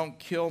and you don't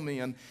kill me.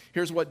 And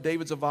here's what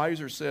David's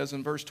advisor says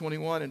in verse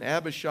 21. And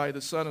Abishai,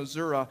 the son of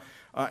Zerah,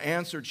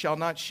 answered, shall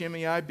not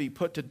Shimei be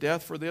put to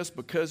death for this,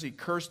 because he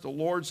cursed the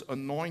Lord's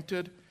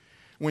anointed?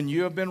 When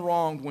you have been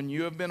wronged, when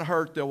you have been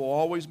hurt, there will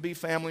always be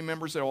family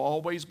members, there will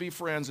always be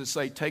friends that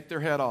say, take their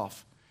head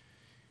off.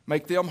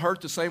 Make them hurt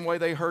the same way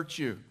they hurt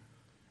you.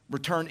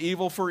 Return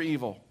evil for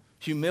evil.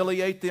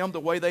 Humiliate them the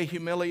way they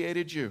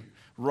humiliated you.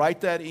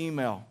 Write that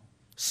email.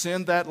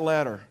 Send that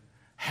letter.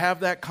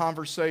 Have that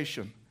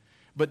conversation.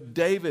 But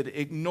David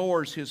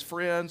ignores his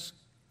friend's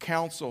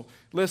counsel.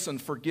 Listen,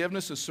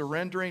 forgiveness is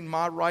surrendering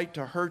my right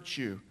to hurt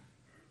you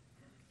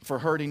for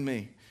hurting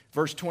me.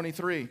 Verse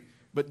 23,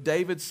 but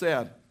David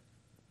said,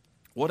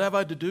 what have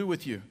I to do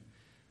with you,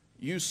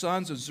 you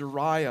sons of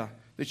Zeruiah,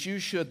 that you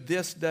should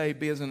this day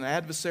be as an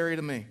adversary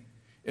to me?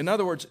 In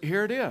other words,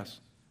 here it is.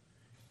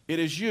 It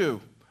is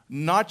you,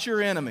 not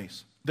your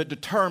enemies, that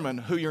determine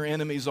who your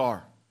enemies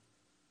are.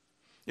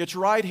 It's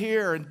right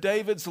here in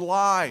David's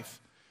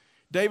life.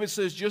 David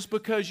says, just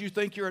because you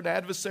think you're an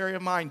adversary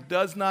of mine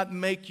does not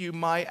make you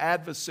my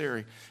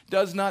adversary,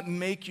 does not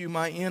make you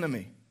my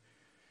enemy.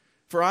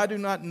 For I do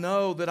not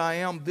know that I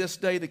am this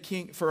day the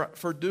king,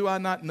 for do I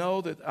not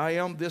know that I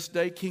am this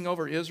day king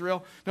over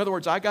Israel? In other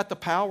words, I got the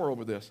power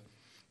over this.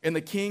 And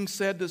the king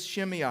said to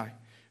Shimei,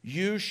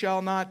 you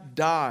shall not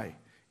die.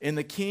 And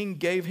the king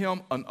gave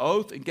him an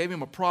oath and gave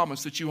him a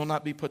promise that you will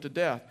not be put to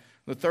death.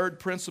 The third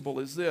principle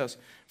is this.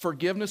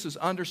 Forgiveness is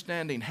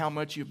understanding how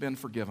much you've been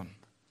forgiven.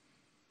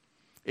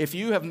 If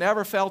you have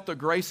never felt the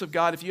grace of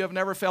God, if you have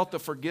never felt the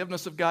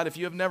forgiveness of God, if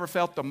you have never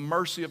felt the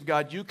mercy of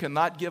God, you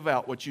cannot give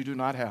out what you do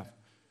not have.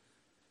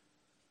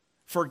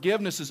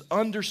 Forgiveness is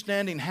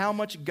understanding how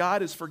much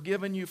God has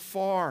forgiven you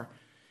for.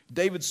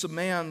 David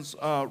Simans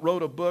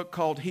wrote a book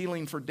called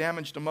Healing for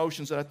Damaged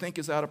Emotions that I think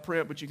is out of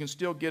print, but you can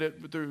still get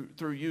it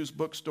through used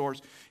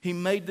bookstores. He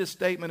made this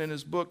statement in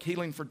his book,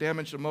 Healing for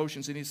Damaged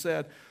Emotions, and he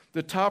said,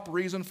 the top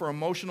reason for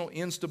emotional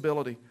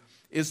instability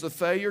is the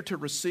failure to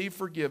receive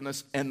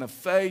forgiveness and the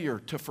failure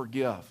to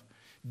forgive.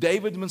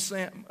 David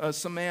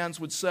Simans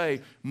would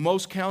say,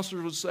 most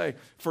counselors would say,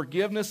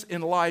 forgiveness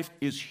in life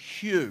is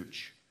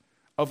huge,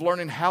 of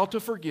learning how to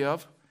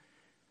forgive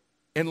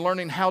and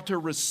learning how to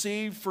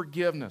receive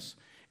forgiveness.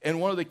 And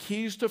one of the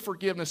keys to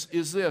forgiveness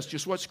is this,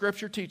 just what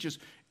Scripture teaches,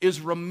 is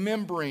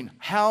remembering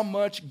how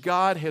much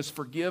God has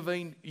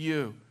forgiven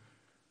you.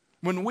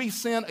 When we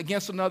sin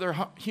against another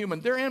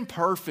human, they're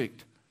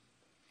imperfect.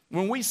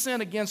 When we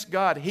sin against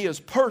God, He is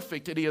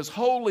perfect and He is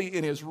holy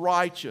and He is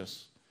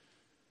righteous.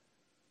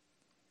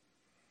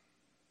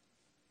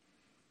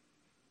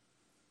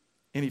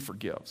 And He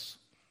forgives.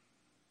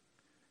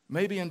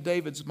 Maybe in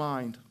David's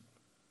mind,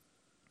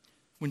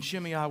 when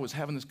Shimei was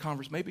having this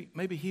conversation,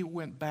 maybe he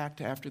went back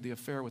to after the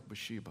affair with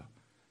Bathsheba.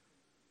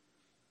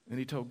 And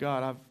he told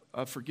God,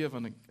 I've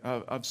forgiven,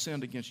 I've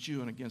sinned against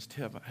you and against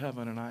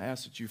heaven, and I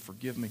ask that you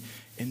forgive me.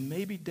 And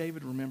maybe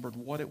David remembered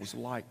what it was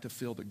like to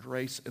feel the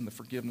grace and the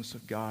forgiveness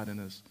of God in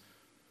his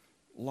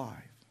life.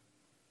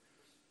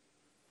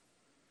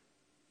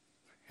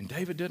 And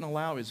David didn't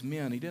allow his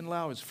men, he didn't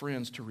allow his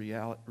friends to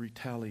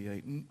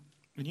retaliate. And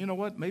you know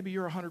what? Maybe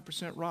you're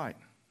 100% right.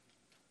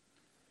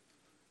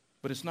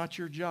 But it's not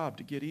your job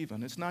to get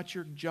even. It's not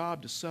your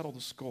job to settle the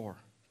score.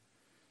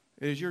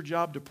 It is your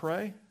job to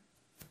pray.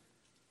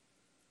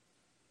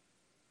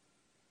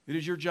 It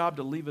is your job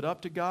to leave it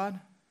up to God.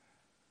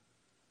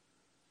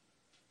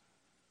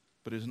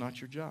 But it is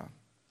not your job.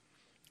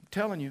 I'm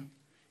telling you,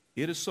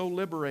 it is so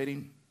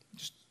liberating.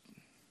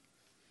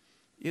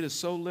 It is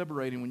so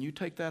liberating when you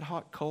take that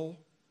hot coal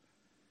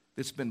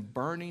that's been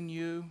burning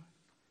you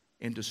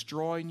and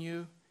destroying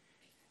you,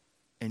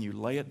 and you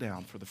lay it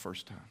down for the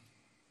first time.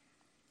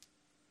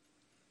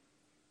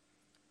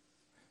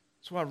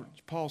 That's why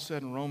Paul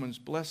said in Romans,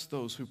 bless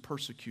those who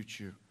persecute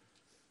you.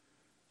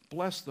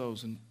 Bless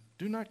those and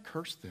do not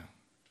curse them.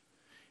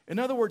 In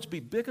other words, be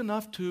big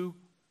enough to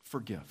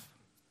forgive.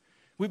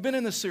 We've been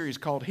in this series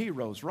called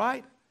Heroes,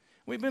 right?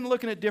 We've been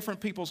looking at different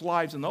people's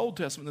lives in the Old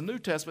Testament and the New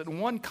Testament,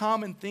 and one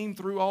common theme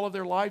through all of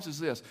their lives is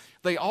this.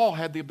 They all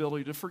had the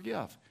ability to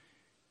forgive.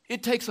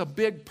 It takes a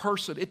big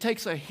person. It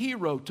takes a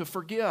hero to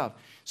forgive.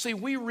 See,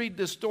 we read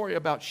this story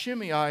about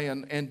Shimei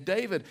and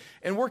David,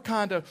 and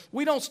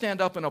we don't stand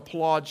up and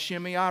applaud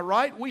Shimei,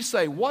 right? We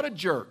say, what a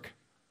jerk.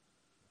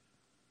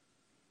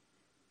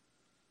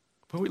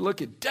 But we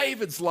look at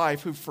David's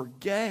life who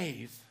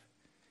forgave,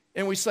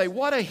 and we say,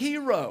 what a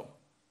hero.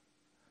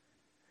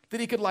 That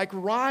he could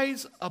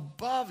rise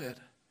above it.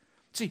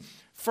 See,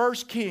 1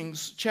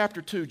 Kings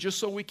chapter 2, just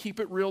so we keep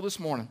it real this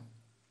morning,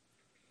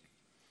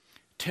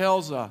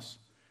 tells us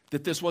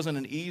that this wasn't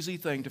an easy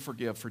thing to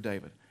forgive for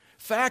David.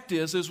 Fact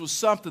is, this was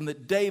something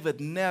that David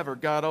never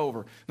got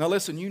over. Now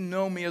listen, you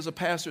know me as a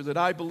pastor that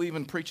I believe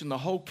in preaching the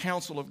whole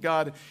counsel of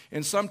God,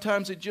 and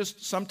sometimes it's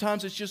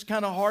just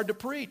kind of hard to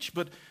preach,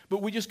 but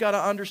we just got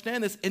to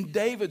understand this. And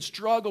David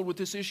struggled with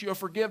this issue of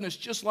forgiveness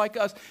just like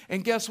us.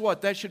 And guess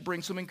what? That should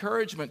bring some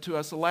encouragement to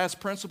us. The last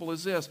principle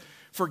is this: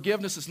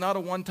 forgiveness is not a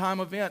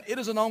one-time event. It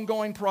is an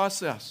ongoing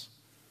process.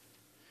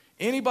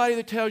 Anybody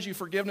that tells you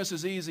forgiveness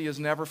is easy has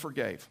never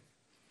forgave.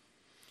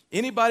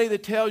 Anybody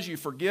that tells you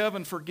forgive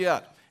and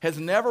forget has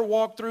never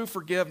walked through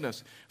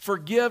forgiveness.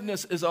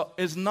 Forgiveness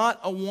is not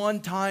a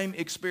one-time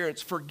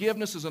experience.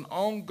 Forgiveness is an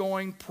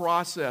ongoing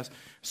process.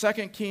 1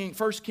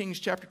 Kings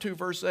chapter 2,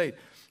 verse 8.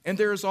 And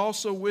there is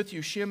also with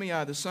you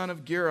Shimei, the son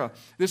of Gera.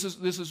 This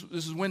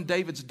is when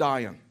David's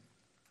dying.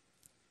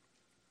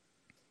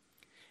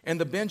 And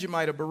the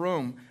Benjamite of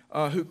Barum,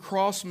 who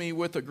crossed me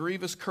with a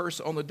grievous curse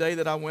on the day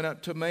that I went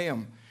up to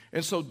Maam.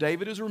 And so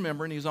David is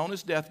remembering, he's on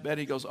his deathbed.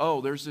 He goes,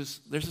 oh, there's this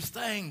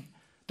thing.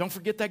 Don't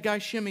forget that guy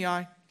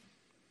Shimei.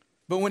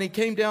 But when he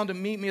came down to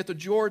meet me at the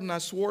Jordan, I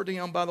swore to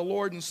him by the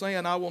Lord and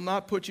saying, I will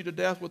not put you to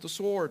death with the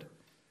sword.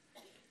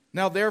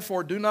 Now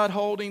therefore, do not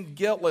hold him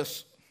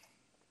guiltless.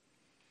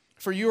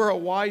 For you are a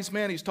wise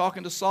man. He's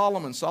talking to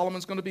Solomon.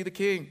 Solomon's going to be the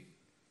king.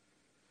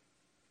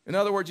 In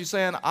other words, he's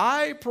saying,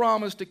 I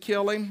promised to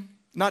kill him,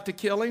 not to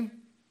kill him,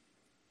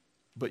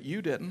 but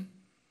you didn't.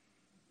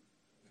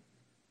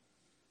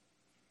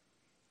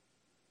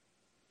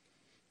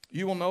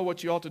 You will know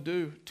what you ought to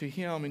do to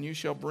him, and you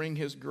shall bring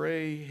his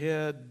gray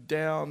head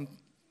down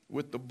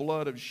with the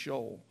blood of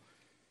Sheol.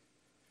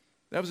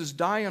 That was his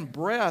dying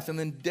breath. And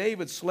then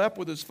David slept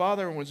with his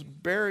father and was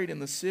buried in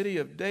the city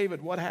of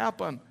David. What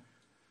happened?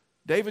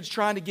 David's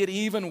trying to get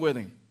even with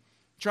him.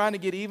 Trying to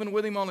get even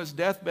with him on his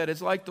deathbed.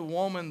 It's like the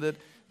woman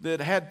that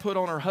had put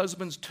on her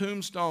husband's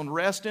tombstone,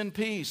 rest in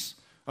peace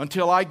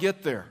until I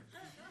get there.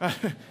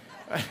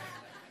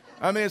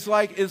 I mean, it's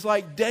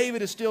like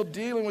David is still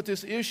dealing with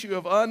this issue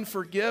of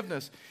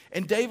unforgiveness.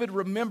 And David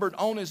remembered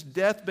on his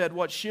deathbed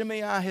what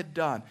Shimei had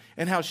done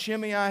and how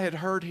Shimei had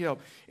hurt him.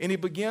 And he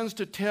begins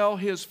to tell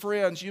his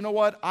friends, you know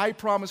what? I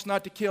promised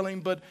not to kill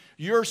him, but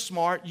you're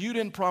smart. You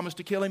didn't promise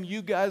to kill him.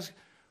 You guys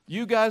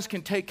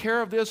can take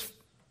care of this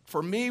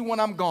for me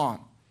when I'm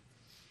gone.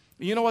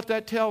 You know what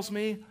that tells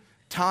me?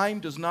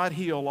 Time does not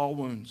heal all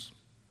wounds.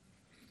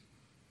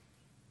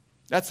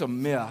 That's a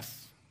myth.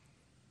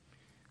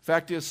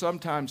 Fact is,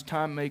 sometimes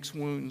time makes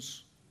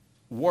wounds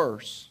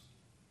worse.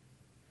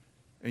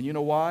 And you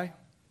know why?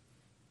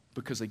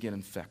 Because they get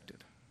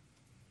infected.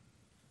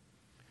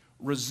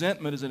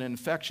 Resentment is an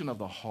infection of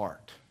the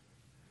heart.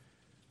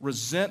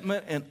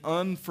 Resentment and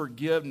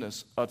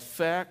unforgiveness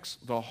affects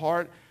the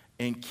heart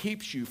and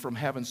keeps you from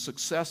having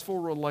successful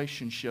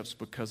relationships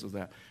because of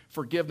that.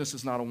 Forgiveness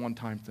is not a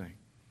one-time thing.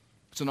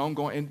 It's an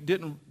ongoing. And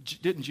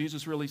didn't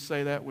Jesus really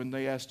say that when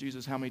they asked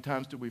Jesus, how many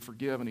times do we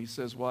forgive? And he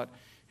says what?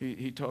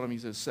 He told him, he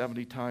says,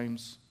 70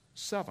 times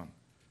 7.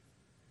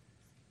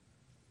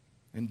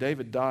 And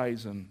David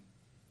dies, and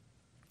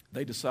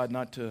they decide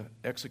not to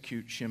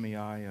execute Shimei,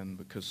 and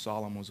because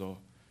Solomon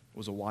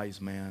was a wise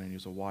man and he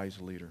was a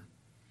wise leader.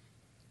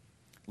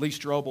 Lee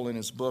Strobel, in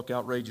his book,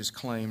 Outrageous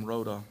Claim,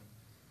 wrote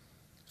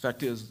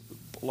fact is,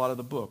 a lot of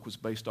the book was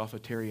based off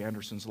of Terry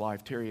Anderson's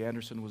life. Terry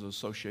Anderson was an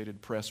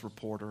Associated Press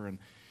reporter, and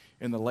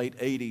in the late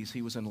 80s,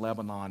 he was in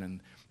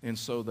Lebanon, and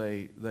so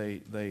they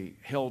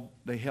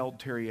held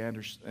Terry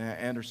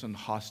Anderson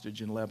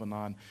hostage in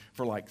Lebanon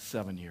for like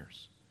 7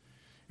 years.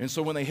 And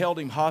so when they held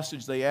him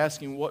hostage, they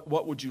asked him,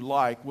 what would you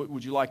like?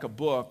 Would you like a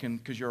book? And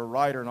because you're a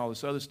writer and all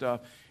this other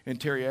stuff.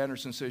 And Terry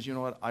Anderson says, you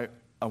know what, I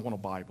want a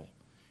Bible.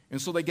 And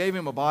so they gave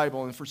him a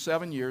Bible, and for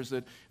 7 years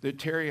that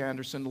Terry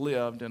Anderson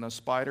lived in a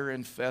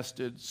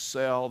spider-infested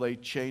cell. They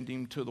chained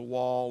him to the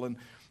wall, and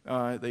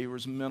there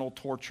was mental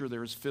torture,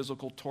 there was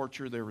physical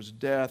torture, there was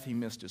death. He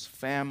missed his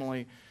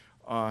family.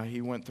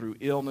 He went through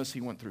illness.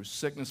 He went through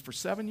sickness for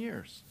 7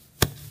 years.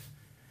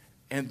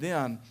 And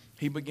then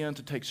he began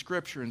to take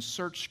Scripture and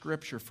search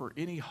Scripture for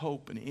any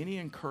hope and any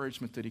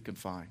encouragement that he could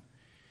find.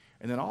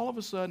 And then all of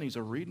a sudden, he's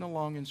reading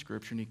along in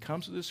Scripture, and he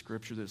comes to this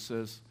Scripture that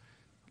says,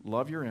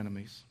 love your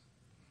enemies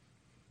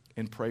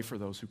and pray for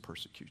those who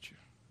persecute you.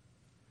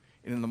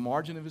 And in the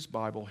margin of his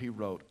Bible, he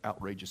wrote,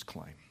 outrageous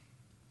claim.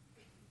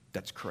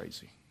 That's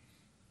crazy.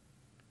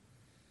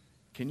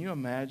 Can you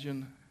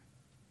imagine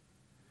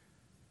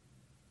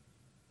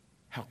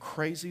how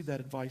crazy that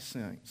advice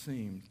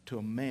seemed to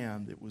a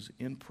man that was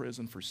in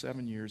prison for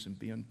 7 years and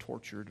being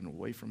tortured and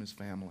away from his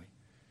family?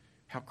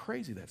 How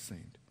crazy that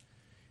seemed.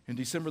 And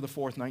December the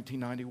 4th,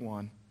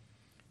 1991,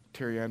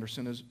 Terry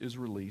Anderson is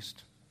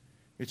released.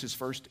 It's his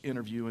first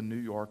interview in New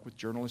York with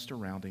journalists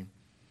around him.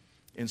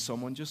 And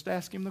someone just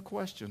asked him the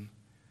question,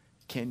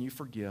 can you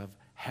forgive?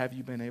 Have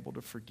you been able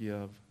to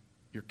forgive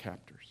your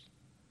captors?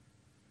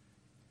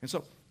 And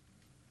so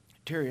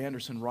Terry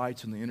Anderson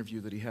writes in the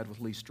interview that he had with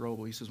Lee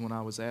Strobel, he says, when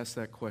I was asked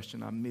that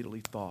question, I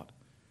immediately thought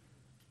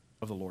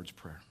of the Lord's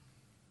Prayer.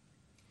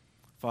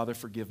 Father,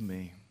 forgive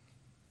me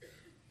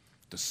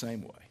the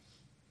same way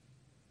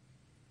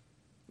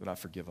that I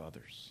forgive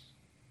others.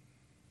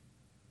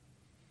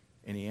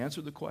 And he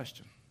answered the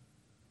question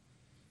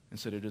and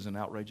said, it is an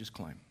outrageous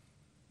claim,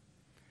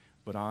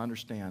 but I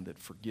understand that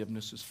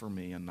forgiveness is for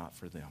me and not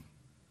for them.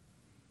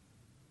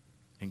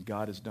 And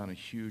God has done a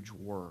huge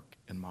work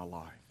in my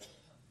life.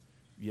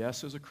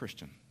 Yes, as a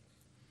Christian,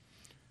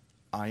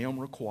 I am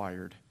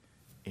required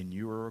and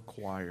you are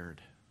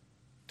required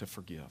to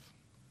forgive.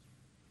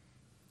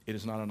 It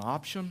is not an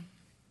option.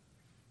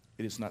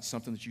 It is not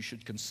something that you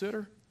should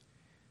consider.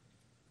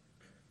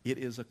 It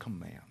is a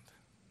command.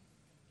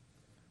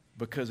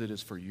 Because it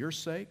is for your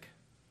sake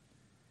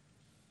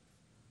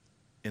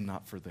and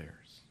not for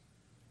theirs.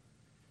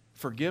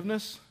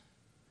 Forgiveness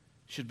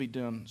should be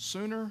done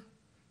sooner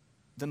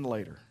than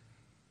later.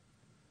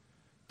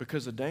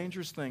 Because the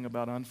dangerous thing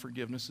about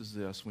unforgiveness is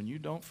this: when you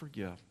don't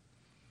forgive,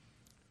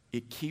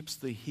 it keeps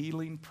the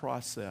healing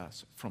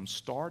process from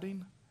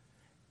starting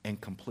and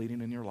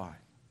completing in your life.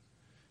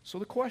 So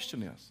the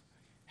question is,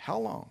 how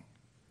long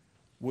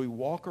will we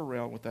walk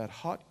around with that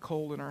hot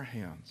coal in our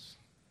hands,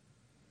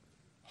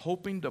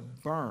 hoping to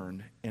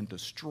burn and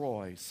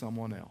destroy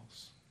someone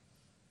else,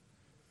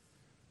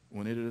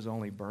 when it is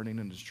only burning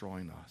and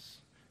destroying us?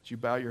 Would you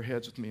bow your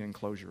heads with me and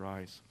close your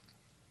eyes?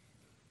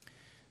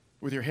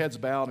 With your heads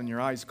bowed and your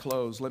eyes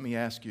closed, let me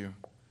ask you,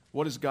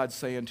 what is God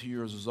saying to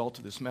you as a result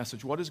of this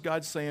message? What is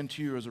God saying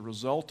to you as a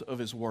result of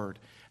His Word?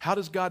 How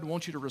does God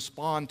want you to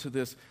respond to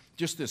this,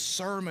 just this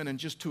sermon and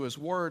just to His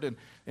Word?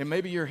 And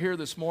maybe you're here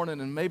this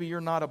morning and maybe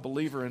you're not a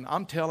believer, and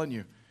I'm telling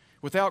you,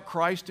 without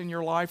Christ in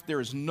your life, there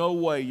is no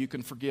way you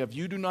can forgive.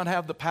 You do not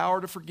have the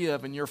power to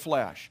forgive in your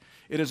flesh.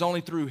 It is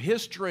only through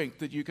His strength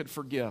that you can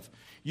forgive.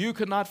 You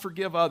cannot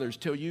forgive others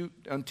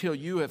until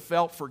you have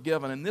felt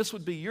forgiven. And this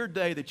would be your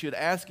day that you'd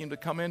ask Him to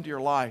come into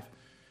your life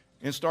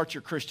and start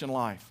your Christian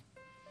life.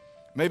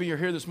 Maybe you're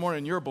here this morning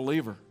and you're a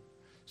believer.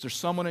 Is there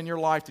someone in your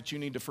life that you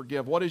need to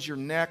forgive? What is your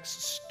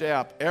next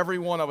step? Every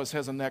one of us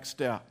has a next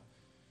step.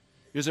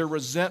 Is there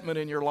resentment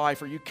in your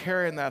life? Are you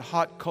carrying that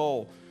hot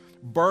coal,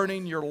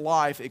 burning your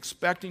life,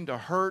 expecting to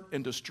hurt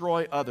and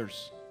destroy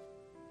others?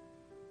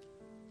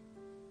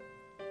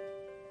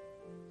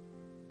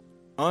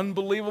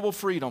 Unbelievable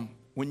freedom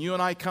when you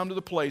and I come to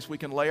the place we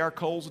can lay our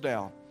coals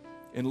down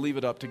and leave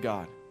it up to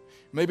God.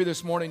 Maybe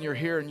this morning you're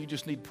here and you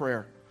just need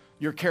prayer.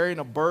 You're carrying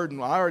a burden.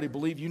 I already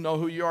believe you know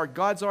who you are.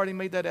 God's already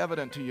made that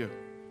evident to you.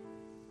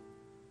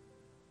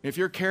 If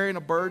you're carrying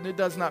a burden, it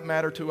does not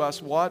matter to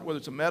us what, whether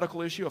it's a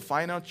medical issue, a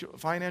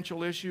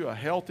financial issue, a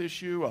health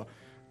issue,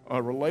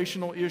 a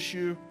relational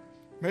issue.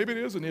 Maybe it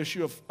is an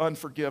issue of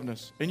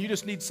unforgiveness, and you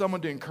just need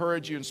someone to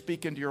encourage you and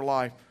speak into your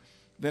life.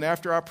 Then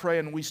after I pray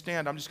and we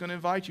stand, I'm just going to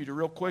invite you to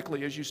real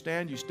quickly, as you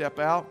stand, you step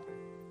out,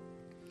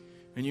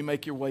 and you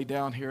make your way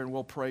down here, and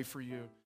we'll pray for you.